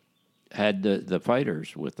had the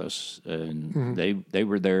fighters with us, and they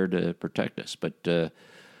were there to protect us. But the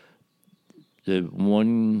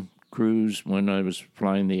one cruise when I was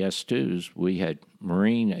flying the S2s, we had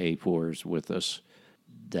Marine A4s with us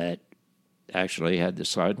that actually had the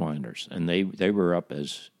Sidewinders, and they were up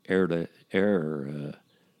as air-to-air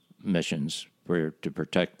missions to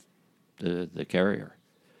protect the carrier,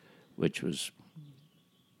 which was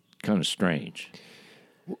kind of strange.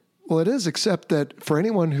 Well, it is, except that for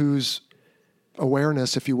anyone whose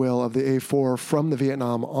awareness, if you will, of the A4 from the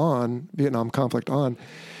Vietnam conflict on,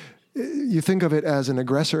 you think of it as an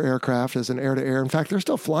aggressor aircraft, as an air-to-air. In fact, they're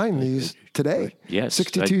still flying these today, yes,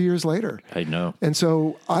 62 years later. I know. And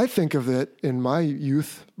so I think of it in my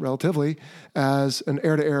youth, relatively, as an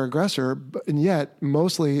air-to-air aggressor, and yet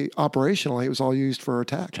mostly operationally, it was all used for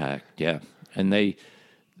attack. Yeah. And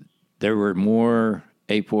there were more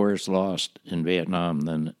A4s lost in Vietnam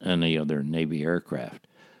than any other Navy aircraft.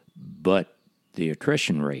 But the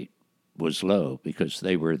attrition rate was low because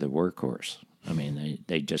they were the workhorse. I mean,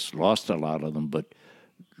 they just lost a lot of them, but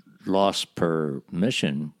loss per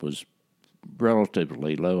mission was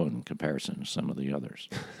relatively low in comparison to some of the others.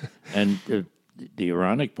 And the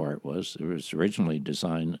ironic part was it was originally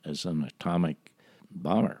designed as an atomic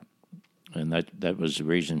bomber. And that was the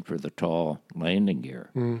reason for the tall landing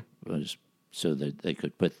gear, was so that they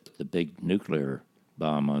could put the big nuclear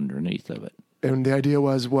bomb underneath of it. And the idea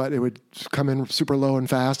was what? It would come in super low and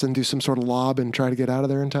fast and do some sort of lob and try to get out of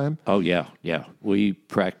there in time? Oh, yeah. We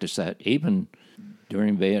practiced that. Even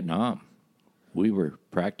during Vietnam, we were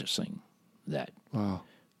practicing that. Wow.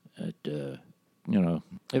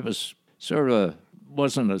 It was sort of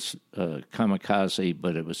wasn't a kamikaze,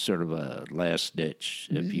 but it was sort of a last ditch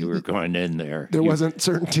if you were going in there. There wasn't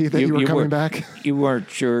certainty that you were coming back? You weren't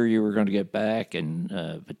sure you were going to get back, and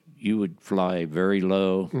but you would fly very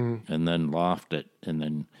low and then loft it,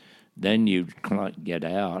 and then you'd get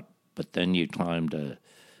out, but then you'd climb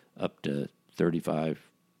up to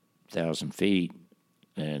 35,000 feet,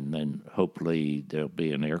 and then hopefully there'll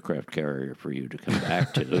be an aircraft carrier for you to come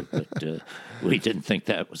back to. But we didn't think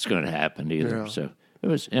that was going to happen either. Yeah. So it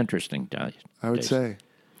was interesting. I would say.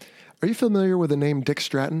 Are you familiar with the name Dick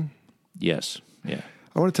Stratton? Yes. Yeah.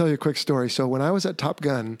 I want to tell you a quick story. So when I was at Top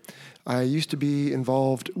Gun, I used to be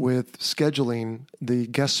involved with scheduling the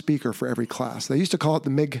guest speaker for every class. They used to call it the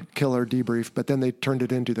MiG Killer debrief, but then they turned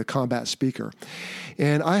it into the combat speaker.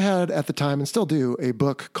 And I had at the time, and still do, a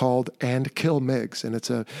book called And Kill MiGs. And it's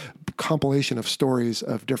a compilation of stories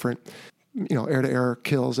of different, air-to-air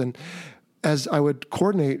kills. And as I would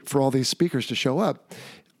coordinate for all these speakers to show up,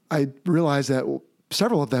 I realized that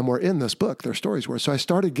several of them were in this book, their stories were. So I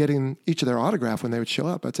started getting each of their autograph when they would show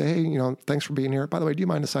up. I'd say, hey, thanks for being here. By the way, do you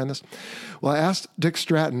mind to sign this? Well, I asked Dick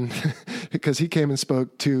Stratton, because he came and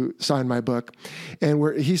spoke, to sign my book. And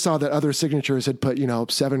where he saw that other signatures had put,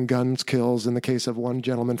 7 guns kills in the case of one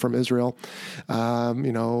gentleman from Israel,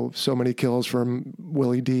 so many kills from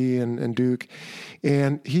Willie D and Duke.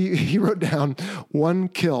 And he wrote down 1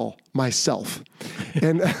 kill, myself.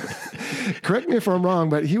 And correct me if I'm wrong,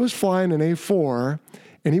 but he was flying an A4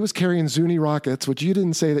 and he was carrying Zuni rockets, which you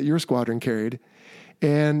didn't say that your squadron carried.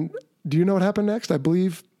 And do you know what happened next? I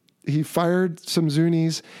believe he fired some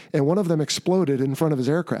Zunis and one of them exploded in front of his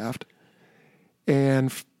aircraft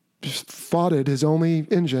and spotted his only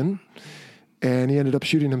engine, and he ended up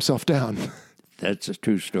shooting himself down. That's a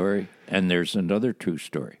true story. And there's another true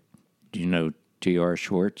story. Do you know T.R.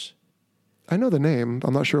 Schwartz? I know the name.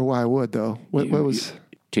 I'm not sure why I would, though. What was...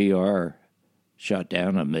 T.R. shot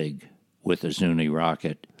down a MiG with a Zuni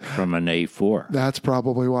rocket from an A4. That's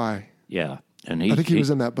probably why. Yeah. And I think he was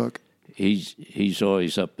in that book. He's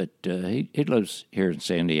always up at he lives here in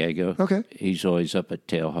San Diego. Okay. He's always up at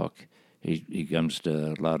Tailhook. He comes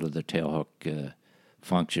to a lot of the Tailhook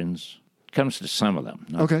functions. Comes to some of them.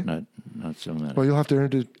 Not so many. Well, you'll have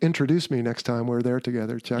to introduce me next time we're there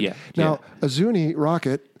together, Chuck. Yeah. Now, a Zuni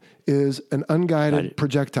rocket is an unguided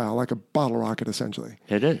projectile, like a bottle rocket, essentially.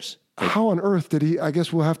 It is. How on earth did he? I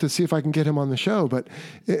guess we'll have to see if I can get him on the show. But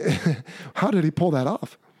how did he pull that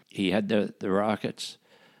off? He had the rockets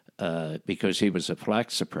because he was a flak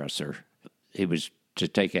suppressor. He was to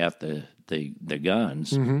take out the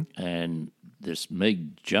guns, and this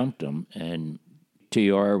MiG jumped him, and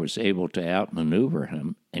TR was able to outmaneuver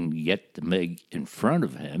him and get the MiG in front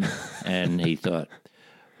of him. And he thought,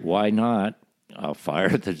 why not? I'll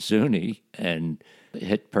fire the Zuni, and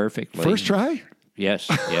hit perfectly. First try? Yes,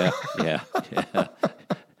 yeah.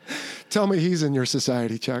 Tell me he's in your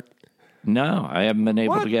society, Chuck. No, I haven't been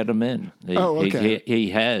able to get him in. Okay.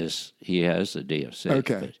 He has a DFC.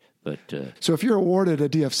 Okay. But so if you're awarded a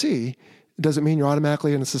DFC, it doesn't mean you're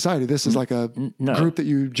automatically in a society. This is like a group that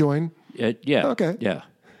you join? Yeah. Okay. Yeah.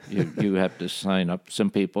 You have to sign up.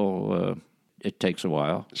 Some people, it takes a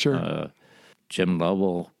while. Sure. Jim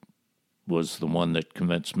Lovell was the one that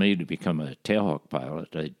convinced me to become a Tailhawk pilot.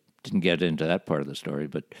 I didn't get into that part of the story,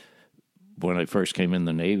 but when I first came in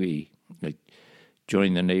the Navy, I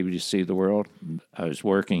joined the Navy to see the world. I was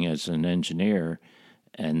working as an engineer,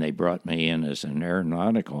 and they brought me in as an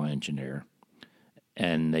aeronautical engineer,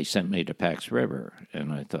 and they sent me to Pax River.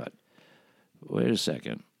 And I thought, wait a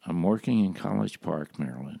second, I'm working in College Park,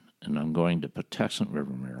 Maryland, and I'm going to Patuxent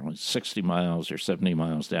River, Maryland, 60 miles or 70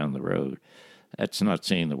 miles down the road. That's not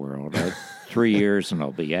seeing the world. 3 years and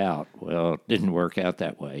I'll be out. Well, it didn't work out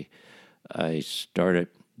that way. I started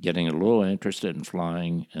getting a little interested in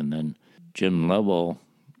flying, and then Jim Lovell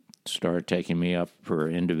started taking me up for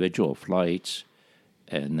individual flights,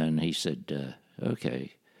 and then he said,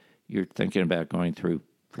 okay, you're thinking about going through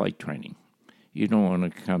flight training. You don't want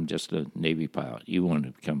to become just a Navy pilot. You want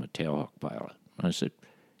to become a Tailhawk pilot. I said,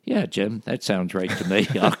 yeah, Jim, that sounds right to me.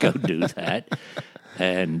 I'll go do that.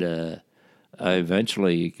 And I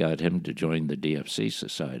eventually got him to join the DFC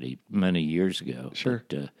Society many years ago. Sure.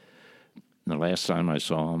 But the last time I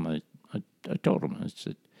saw him, I told him, I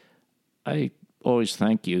said, I always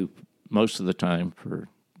thank you most of the time for,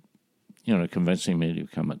 convincing me to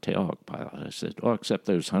become a Tailhawk pilot. I said, except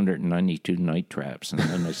those 192 night traps. And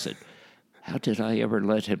then I said, how did I ever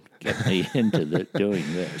let him get me into doing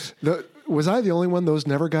this? Was I the only one those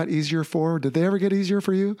never got easier for? Did they ever get easier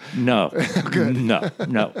for you? No. Good.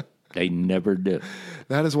 No. They never do.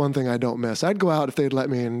 That is one thing I don't miss. I'd go out if they'd let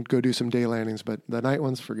me and go do some day landings, but the night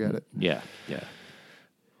ones, forget it. Yeah.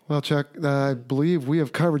 Well, Chuck, I believe we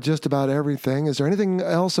have covered just about everything. Is there anything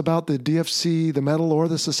else about the DFC, the medal, or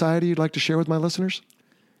the society you'd like to share with my listeners?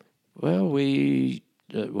 Well, we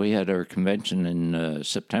had our convention in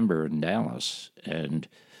September in Dallas, and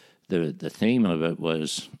the theme of it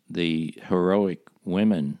was the heroic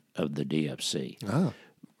women of the DFC. Oh.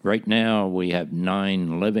 Right now, we have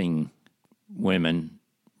 9 living women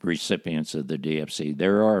recipients of the DFC.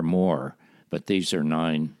 There are more, but these are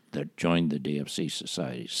 9 that joined the DFC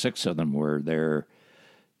Society. 6 of them were there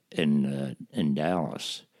in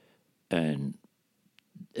Dallas, and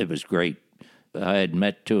it was great. I had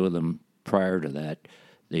met 2 of them prior to that.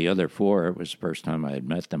 The other 4, it was the first time I had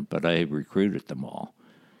met them, but I recruited them all.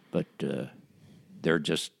 But they're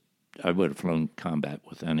just, I would have flown combat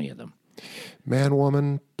with any of them. Man,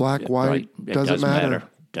 woman, black, white, right. doesn't matter.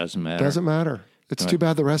 Doesn't matter. Doesn't matter. It's too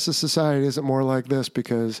bad the rest of society isn't more like this,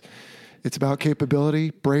 because it's about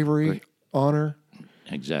capability, bravery, honor.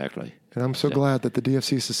 Exactly. And I'm so glad that the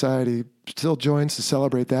DFC Society still joins to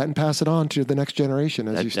celebrate that and pass it on to the next generation,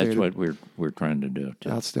 as you stated. That's what we're trying to do, too.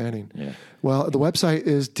 Outstanding. Yeah. Well, the website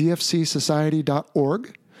is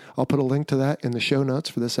dfcsociety.org. I'll put a link to that in the show notes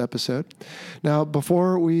for this episode. Now,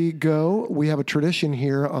 before we go, we have a tradition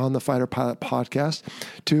here on the Fighter Pilot Podcast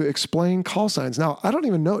to explain call signs. Now, I don't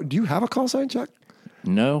even know. Do you have a call sign, Chuck?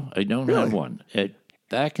 No, I don't have one.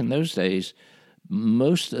 Back in those days,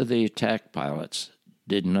 most of the attack pilots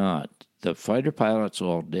did not. The fighter pilots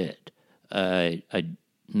all did. I'm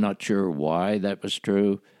not sure why that was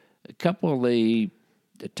true. A couple of the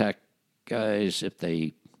attack guys, if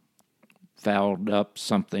they fouled up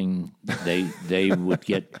something, they would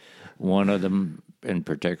get. One of them in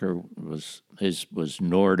particular was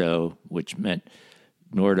Nordo, which meant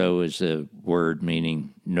Nordo is a word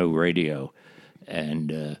meaning no radio,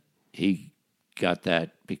 and he got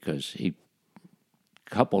that because he a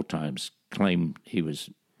couple times claimed he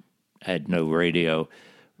had no radio.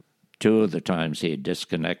 2 of the times he had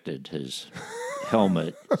disconnected his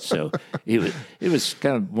helmet, so it was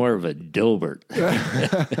kind of more of a Dilbert.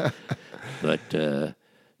 But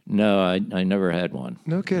no, I never had one.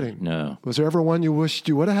 No kidding. No. Was there ever one you wished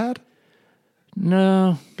you would have had?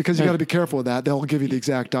 No. Because you got to be careful with that. They'll give you the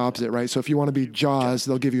exact opposite, right? So if you want to be Jaws,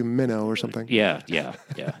 they'll give you Minnow or something. Yeah.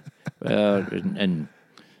 And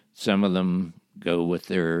some of them go with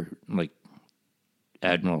their, like,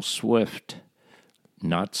 Admiral Swift.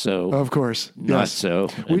 Not so. Of course. Not yes. so.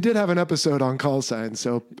 We did have an episode on call signs,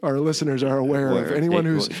 so our listeners are aware of anyone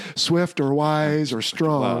who's swift or wise or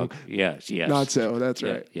strong. Well, yes. Not so. That's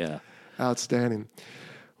right. Yeah. Outstanding.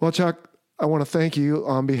 Well, Chuck, I want to thank you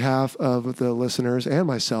on behalf of the listeners and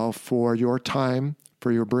myself for your time,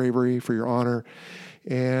 for your bravery, for your honor,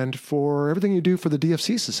 and for everything you do for the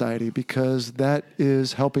DFC Society, because that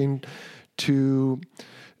is helping to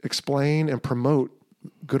explain and promote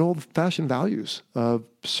good old-fashioned values of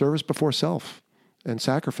service before self and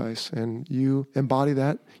sacrifice. And you embody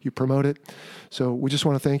that. You promote it. So we just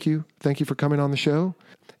want to thank you. Thank you for coming on the show.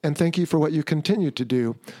 And thank you for what you continue to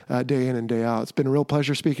do day in and day out. It's been a real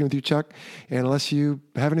pleasure speaking with you, Chuck. And unless you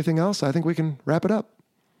have anything else, I think we can wrap it up.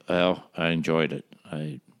 Well, I enjoyed it.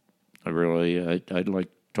 I really like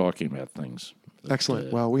talking about things. But,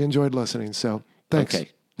 excellent. Well, we enjoyed listening. So thanks. Okay.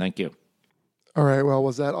 Thank you. All right. Well,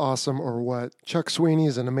 was that awesome or what? Chuck Sweeney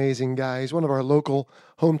is an amazing guy. He's one of our local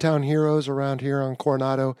hometown heroes around here on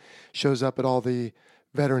Coronado. Shows up at all the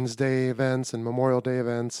Veterans Day events and Memorial Day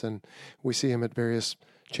events, and we see him at various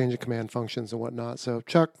change of command functions and whatnot. So,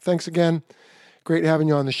 Chuck, thanks again. Great having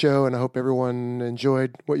you on the show, and I hope everyone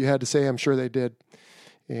enjoyed what you had to say. I'm sure they did.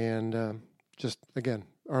 And just, again,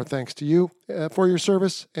 our thanks to you for your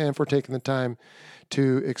service and for taking the time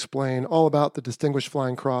to explain all about the Distinguished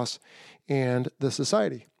Flying Cross and the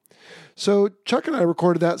Society. So Chuck and I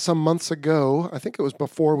recorded that some months ago. I think it was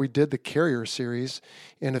before we did the Carrier series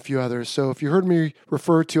and a few others. So if you heard me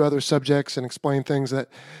refer to other subjects and explain things that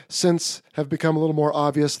since have become a little more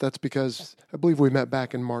obvious, that's because I believe we met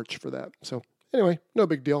back in March for that. So anyway, no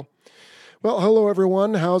big deal. Well, hello,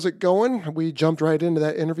 everyone. How's it going? We jumped right into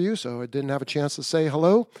that interview, so I didn't have a chance to say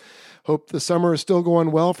hello. Hope the summer is still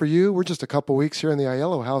going well for you. We're just a couple weeks here in the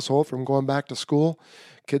Aiello household from going back to school.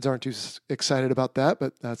 Kids aren't too excited about that,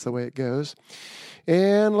 but that's the way it goes.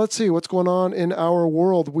 And let's see what's going on in our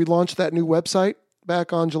world. We launched that new website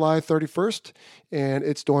back on July 31st, and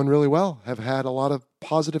it's doing really well. Have had a lot of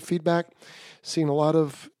positive feedback, seen a lot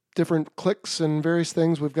of different clicks and various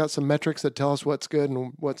things. We've got some metrics that tell us what's good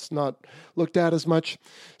and what's not looked at as much.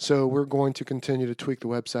 So we're going to continue to tweak the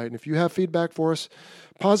website. And if you have feedback for us,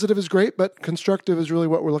 positive is great, but constructive is really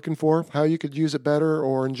what we're looking for. How you could use it better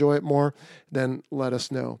or enjoy it more, then let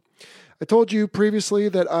us know. I told you previously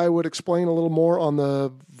that I would explain a little more on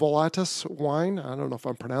the Volatus wine. I don't know if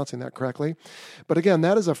I'm pronouncing that correctly. But again,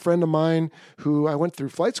 that is a friend of mine who I went through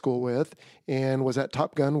flight school with and was at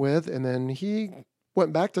Top Gun with. And then he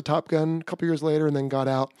went back to Top Gun a couple years later and then got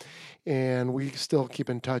out. And we still keep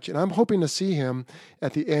in touch. And I'm hoping to see him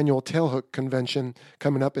at the annual Tailhook convention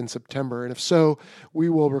coming up in September. And if so, we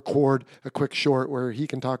will record a quick short where he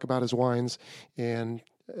can talk about his wines and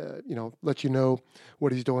let you know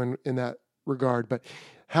what he's doing in that regard. But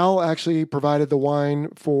Hal actually provided the wine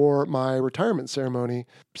for my retirement ceremony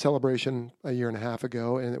celebration a year and a half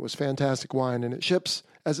ago, and it was fantastic wine, and it ships,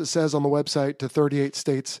 as it says on the website, to 38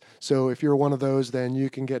 states. So if you're one of those, then you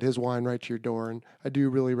can get his wine right to your door, and I do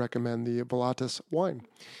really recommend the Volatus wine.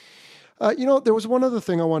 There was one other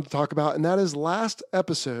thing I wanted to talk about, and that is last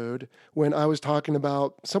episode when I was talking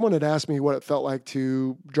about, someone had asked me what it felt like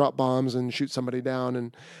to drop bombs and shoot somebody down,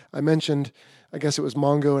 and I mentioned, I guess it was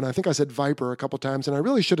Mongo, and I think I said Viper a couple times, and I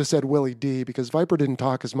really should have said Willie D, because Viper didn't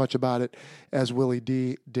talk as much about it as Willie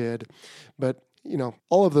D did. But,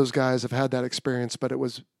 all of those guys have had that experience, but it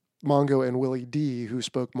was Mongo and Willie D who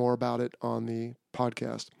spoke more about it on the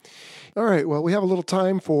podcast. All right, well, we have a little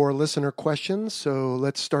time for listener questions, so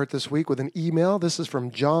let's start this week with an email. This is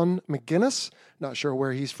from John McGinnis, not sure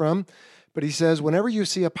where he's from, but he says, whenever you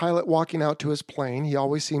see a pilot walking out to his plane, he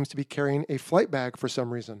always seems to be carrying a flight bag for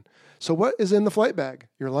some reason. So what is in the flight bag?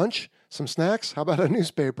 Your lunch? Some snacks? How about a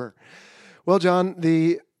newspaper? Well, John,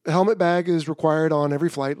 the helmet bag is required on every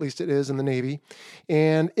flight, at least it is in the Navy.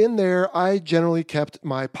 And in there, I generally kept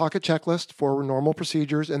my pocket checklist for normal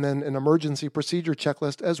procedures and then an emergency procedure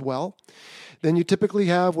checklist as well. Then you typically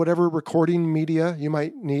have whatever recording media you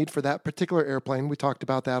might need for that particular airplane. We talked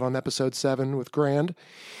about that on episode 7 with Grand.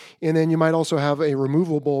 And then you might also have a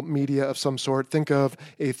removable media of some sort. Think of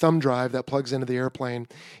a thumb drive that plugs into the airplane.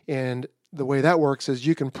 And the way that works is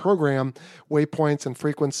you can program waypoints and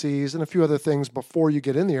frequencies and a few other things before you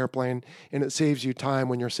get in the airplane, and it saves you time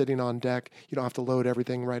when you're sitting on deck. You don't have to load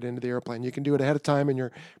everything right into the airplane. You can do it ahead of time in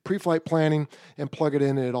your pre-flight planning and plug it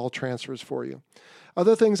in, and it all transfers for you.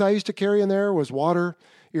 Other things I used to carry in there was water,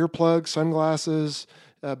 earplugs, sunglasses,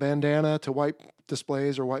 a bandana to wipe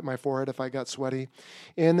displays or wipe my forehead if I got sweaty.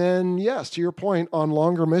 And then, yes, to your point, on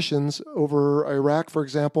longer missions over Iraq, for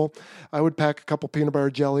example, I would pack a couple peanut butter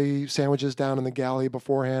jelly sandwiches down in the galley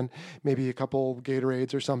beforehand, maybe a couple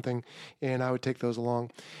Gatorades or something, and I would take those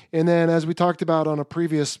along. And then, as we talked about on a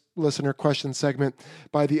previous listener question segment,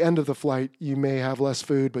 by the end of the flight, you may have less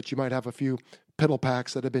food, but you might have a few piddle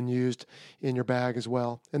packs that have been used in your bag as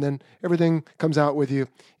well. And then everything comes out with you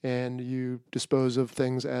and you dispose of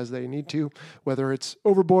things as they need to, whether it's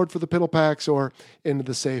overboard for the piddle packs or into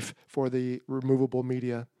the safe for the removable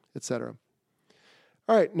media, etc.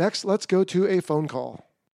 All right, next, let's go to a phone call.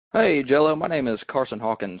 Hey, Jello. My name is Carson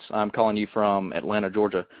Hawkins. I'm calling you from Atlanta,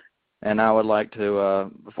 Georgia. And I would like to,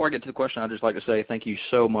 before I get to the question, I'd just like to say thank you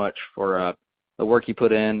so much for the work you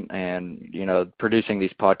put in and, producing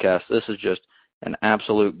these podcasts. This is just an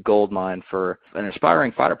absolute gold mine for an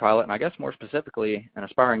aspiring fighter pilot, and I guess more specifically, an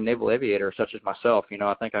aspiring naval aviator such as myself.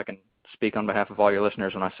 I think I can speak on behalf of all your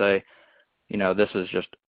listeners when I say, this is just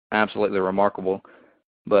absolutely remarkable.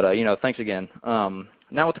 But, thanks again.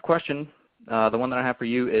 Now with the question, the one that I have for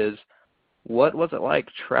you is, what was it like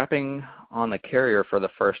trapping on the carrier for the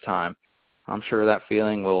first time? I'm sure that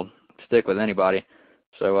feeling will stick with anybody.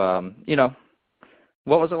 So,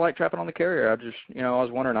 what was it like trapping on the carrier? I was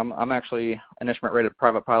wondering. I'm actually an instrument-rated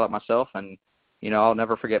private pilot myself, and, I'll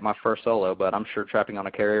never forget my first solo, but I'm sure trapping on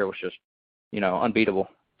a carrier was just, unbeatable.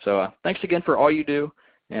 So thanks again for all you do,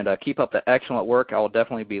 and keep up the excellent work. I will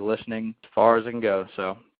definitely be listening as far as it can go.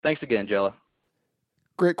 So thanks again, Jello.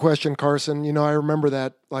 Great question, Carson. I remember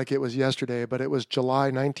that like it was yesterday, but it was July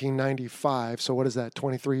 1995. So what is that,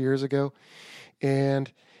 23 years ago?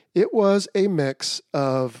 And it was a mix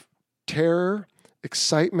of terror,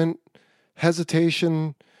 excitement,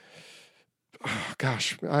 hesitation. Oh,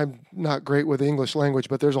 gosh, I'm not great with the English language,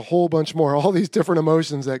 but there's a whole bunch more, all these different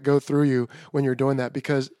emotions that go through you when you're doing that,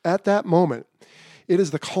 because at that moment, it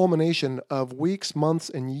is the culmination of weeks, months,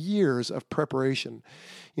 and years of preparation.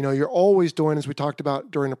 You're always doing, as we talked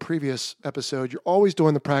about during a previous episode, you're always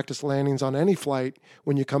doing the practice landings on any flight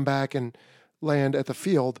when you come back and land at the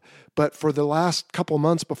field. But for the last couple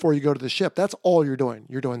months before you go to the ship, that's all you're doing.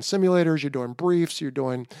 You're doing simulators, you're doing briefs, you're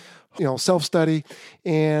doing, self-study,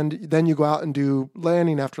 and then you go out and do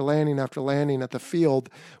landing after landing after landing at the field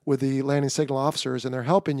with the landing signal officers, and they're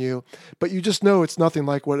helping you, but you just know it's nothing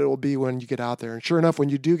like what it will be when you get out there. And sure enough, when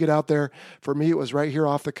you do get out there, for me, it was right here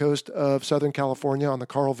off the coast of Southern California on the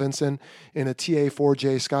Carl Vinson in a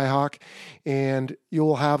TA-4J Skyhawk, and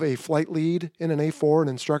you'll have a flight lead in an A4, an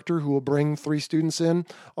instructor who will bring 3 students in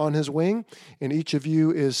on his wing, and each of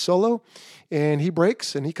you is solo, and he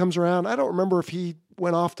breaks and he comes around. I don't remember if he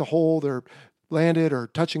went off to hold or landed or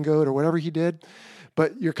touch and go or whatever he did,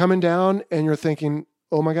 but you're coming down and you're thinking,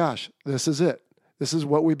 oh my gosh, this is it. This is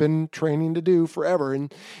what we've been training to do forever.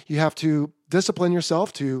 And you have to discipline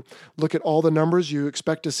yourself to look at all the numbers you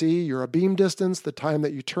expect to see, your beam distance, the time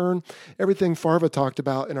that you turn, everything Farva talked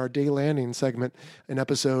about in our day landing segment in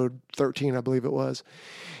episode 13, I believe it was.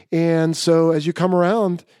 And so as you come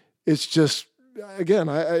around, it's just, again,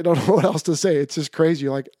 I don't know what else to say. It's just crazy.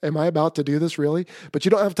 You're like, am I about to do this really? But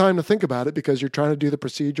you don't have time to think about it because you're trying to do the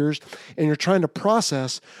procedures and you're trying to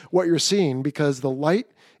process what you're seeing, because the light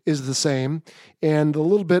is the same and a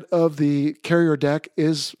little bit of the carrier deck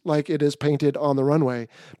is like it is painted on the runway,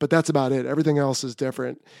 but that's about it. Everything else is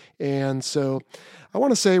different. And so I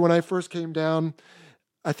want to say when I first came down,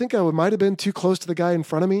 I think I might have been too close to the guy in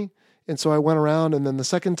front of me. And so I went around, and then the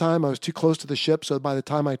second time I was too close to the ship. So by the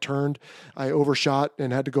time I turned, I overshot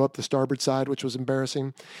and had to go up the starboard side, which was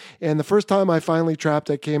embarrassing. And the first time I finally trapped,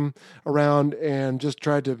 I came around and just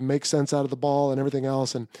tried to make sense out of the ball and everything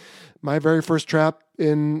else. And my very first trap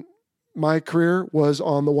in my career was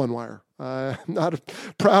on the one wire. I'm not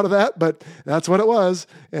proud of that, but that's what it was.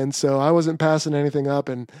 And so I wasn't passing anything up,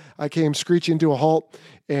 and I came screeching to a halt,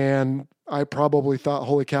 and I probably thought,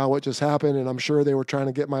 holy cow, what just happened? And I'm sure they were trying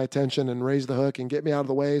to get my attention and raise the hook and get me out of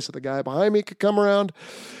the way so the guy behind me could come around.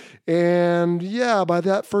 And yeah, by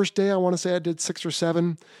that first day, I want to say I did 6 or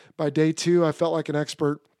 7. By day 2, I felt like an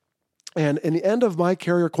expert. And in the end of my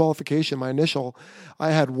carrier qualification, my initial,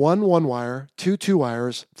 I had 1 1-wire, 2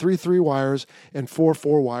 2-wires, 3 3-wires, and 4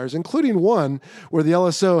 4-wires, including one where the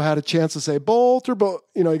LSO had a chance to say bolt or bolt.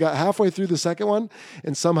 He got halfway through the second one,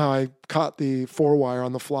 and somehow I caught the 4-wire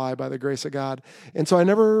on the fly by the grace of God. And so I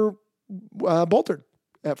never bolted.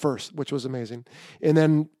 at first, which was amazing. And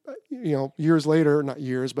then, years later, not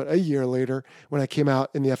years, but a year later, when I came out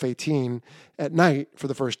in the F-18 at night for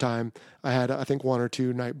the first time, I had, I think, 1 or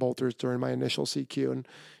 2 night bolters during my initial CQ. And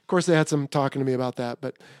of course, they had some talking to me about that.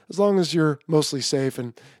 But as long as you're mostly safe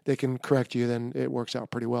and they can correct you, then it works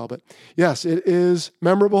out pretty well. But yes, it is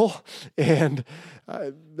memorable. And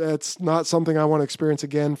that's not something I want to experience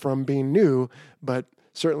again from being new. But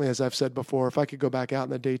certainly, as I've said before, if I could go back out in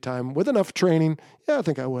the daytime with enough training, yeah, I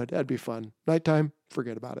think I would. That'd be fun. Nighttime,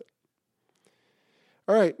 forget about it.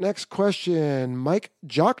 All right, next question. Mike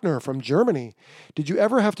Jochner from Germany. Did you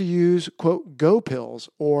ever have to use, quote, go pills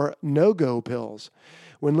or no-go pills?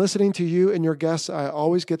 When listening to you and your guests, I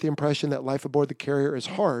always get the impression that life aboard the carrier is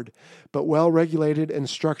hard, but well-regulated and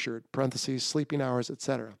structured, parentheses, sleeping hours,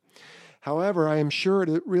 etc. However, I am sure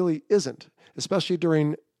it really isn't, especially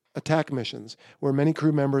during attack missions, where many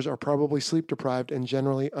crew members are probably sleep-deprived and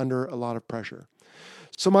generally under a lot of pressure.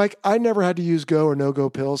 So, Mike, I never had to use go or no-go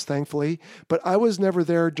pills, thankfully, but I was never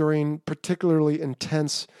there during particularly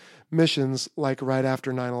intense missions like right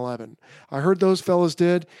after 9/11. I heard those fellows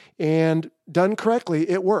did, and done correctly,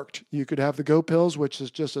 it worked. You could have the go pills, which is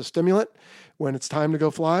just a stimulant when it's time to go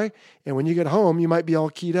fly, and when you get home, you might be all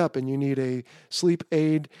keyed up and you need a sleep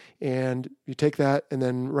aid, and you take that, and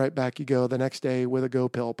then right back you go the next day with a go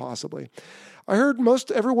pill, possibly. I heard most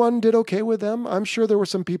everyone did okay with them. I'm sure there were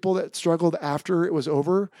some people that struggled after it was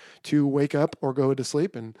over to wake up or go to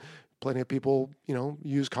sleep, and plenty of people,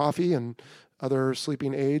 use coffee and other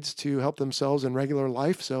sleeping aids to help themselves in regular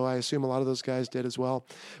life. So I assume a lot of those guys did as well.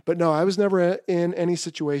 But no, I was never in any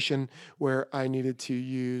situation where I needed to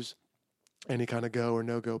use any kind of go or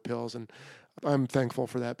no-go pills. And I'm thankful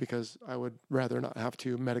for that because I would rather not have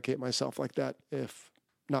to medicate myself like that if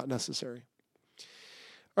not necessary.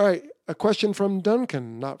 All right, a question from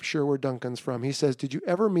Duncan. Not sure where Duncan's from. He says, did you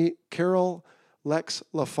ever meet Carol Lex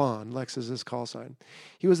LaFawn? Lex is his call sign.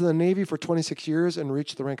 He was in the Navy for 26 years and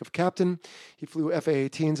reached the rank of captain. He flew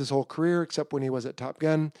FA-18s his whole career, except when he was at Top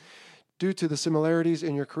Gun. Due to the similarities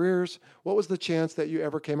in your careers, what was the chance that you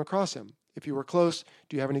ever came across him? If you were close,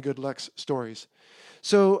 do you have any good Lex stories?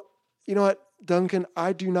 So, you know what, Duncan,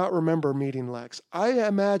 I do not remember meeting Lex. I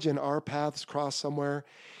imagine our paths crossed somewhere.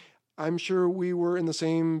 I'm sure we were in the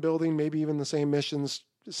same building, maybe even the same missions,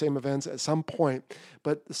 same events at some point.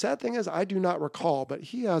 But the sad thing is I do not recall, but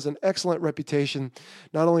he has an excellent reputation,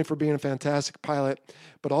 not only for being a fantastic pilot,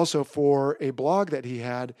 but also for a blog that he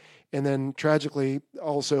had, and then tragically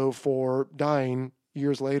also for dying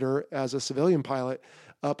years later as a civilian pilot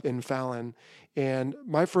up in Fallon. And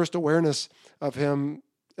my first awareness of him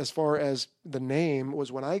as far as the name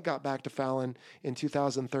was when I got back to Fallon in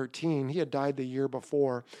 2013. He had died the year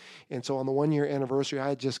before. And so on the 1-year anniversary, I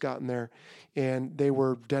had just gotten there and they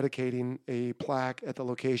were dedicating a plaque at the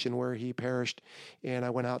location where he perished. And I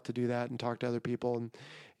went out to do that and talk to other people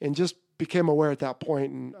and just became aware at that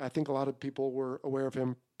point. And I think a lot of people were aware of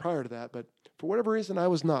him prior to that, but for whatever reason, I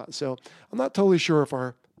was not. So I'm not totally sure if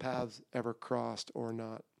our paths ever crossed or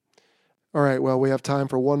not. All right, well, we have time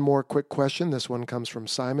for one more quick question. This one comes from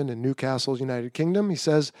Simon in Newcastle, United Kingdom. He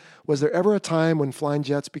says, was there ever a time when flying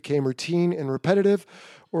jets became routine and repetitive,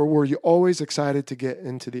 or were you always excited to get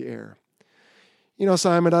into the air? You know,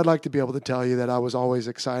 Simon, I'd like to be able to tell you that I was always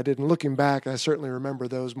excited. And looking back, I certainly remember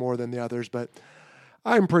those more than the others, but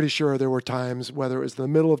I'm pretty sure there were times, whether it was in the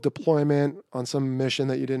middle of deployment on some mission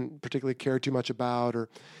that you didn't particularly care too much about, or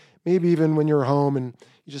maybe even when you were home and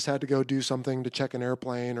you just had to go do something to check an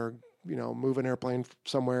airplane or move an airplane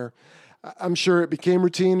somewhere. I'm sure it became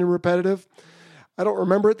routine and repetitive. I don't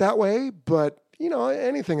remember it that way, but,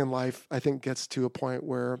 anything in life, I think, gets to a point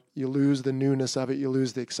where you lose the newness of it, you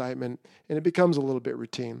lose the excitement, and it becomes a little bit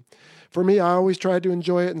routine. For me, I always tried to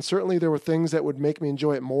enjoy it, and certainly there were things that would make me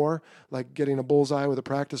enjoy it more, like getting a bullseye with a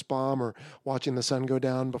practice bomb or watching the sun go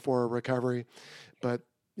down before a recovery. But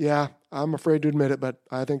yeah, I'm afraid to admit it, but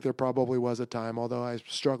I think there probably was a time, although I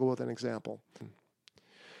struggle with an example.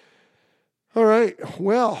 All right,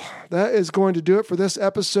 well, that is going to do it for this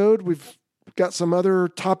episode. We've got some other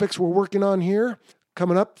topics we're working on here.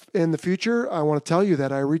 Coming up in the future, I want to tell you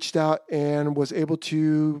that I reached out and was able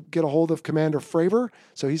to get a hold of Commander Fravor.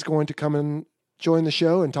 So he's going to come and join the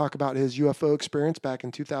show and talk about his UFO experience back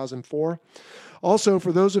in 2004. Also,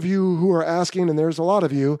 for those of you who are asking, and there's a lot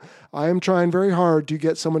of you, I am trying very hard to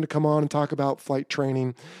get someone to come on and talk about flight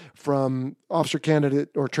training from officer candidate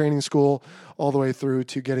or training school all the way through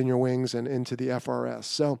to getting your wings and into the FRS.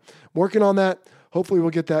 So I'm working on that. Hopefully we'll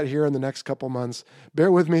get that here in the next couple months.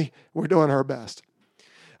 Bear with me. We're doing our best.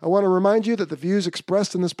 I want to remind you that the views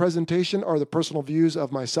expressed in this presentation are the personal views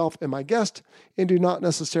of myself and my guest and do not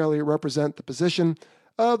necessarily represent the position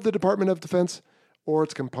of the Department of Defense or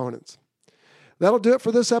its components. That'll do it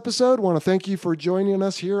for this episode. I want to thank you for joining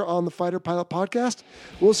us here on the Fighter Pilot Podcast.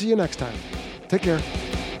 We'll see you next time. Take care.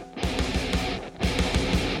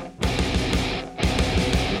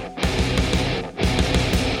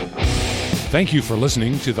 Thank you for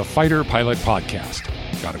listening to the Fighter Pilot Podcast.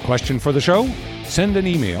 Got a question for the show? Send an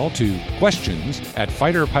email to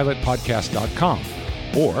questions@fighterpilotpodcast.com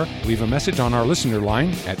or leave a message on our listener line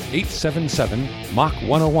at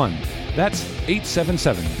 877-MACH-101. That's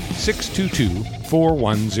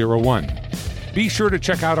 877-622-4101. Be sure to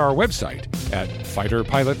check out our website at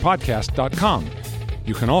fighterpilotpodcast.com.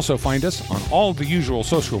 You can also find us on all the usual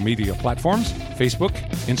social media platforms: Facebook,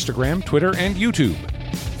 Instagram, Twitter, and YouTube.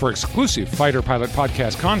 For exclusive Fighter Pilot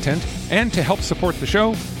Podcast content and to help support the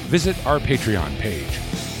show, visit our Patreon page.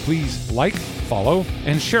 Please like, follow,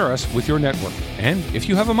 and share us with your network. And if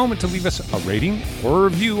you have a moment to leave us a rating or a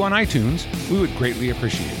review on iTunes, we would greatly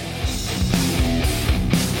appreciate it.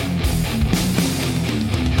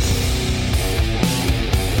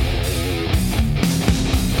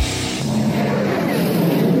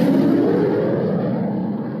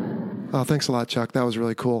 Oh, thanks a lot, Chuck. That was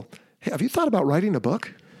really cool. Hey, have you thought about writing a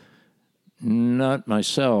book? Not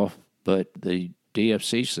myself, but the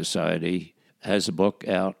DFC Society has a book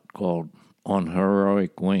out called On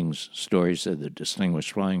Heroic Wings, Stories of the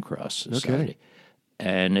Distinguished Flying Cross Society. Okay.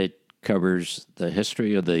 And it covers the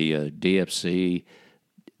history of the DFC.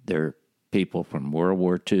 There are people from World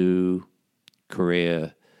War II,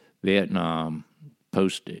 Korea, Vietnam,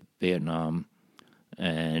 post-Vietnam,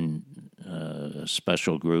 and a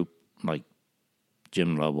special group like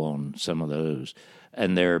Jim Lovell and some of those.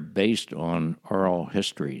 And they're based on oral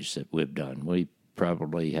histories that we've done. We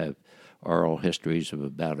probably have oral histories of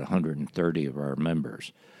about 130 of our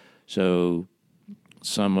members. So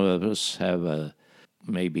some of us have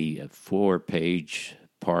maybe a 4-page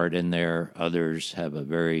part in there. Others have a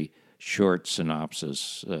very short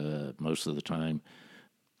synopsis most of the time.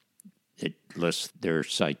 It lists their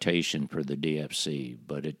citation for the DFC,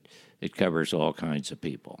 but it covers all kinds of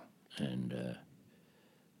people. And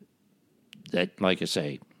that, like I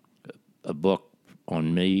say, a book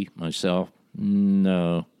on me, myself,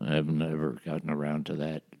 no, I've never gotten around to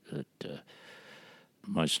that. But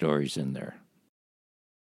my story's in there.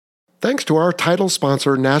 Thanks to our title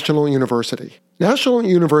sponsor, National University. National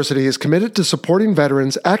University is committed to supporting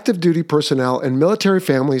veterans, active duty personnel, and military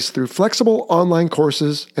families through flexible online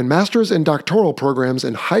courses and master's and doctoral programs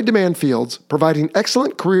in high-demand fields, providing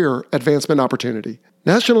excellent career advancement opportunity.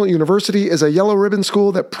 National University is a yellow ribbon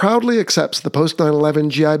school that proudly accepts the post-9/11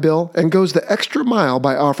 GI Bill and goes the extra mile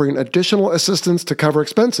by offering additional assistance to cover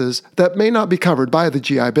expenses that may not be covered by the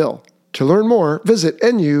GI Bill. To learn more, visit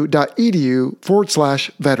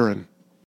nu.edu/veteran.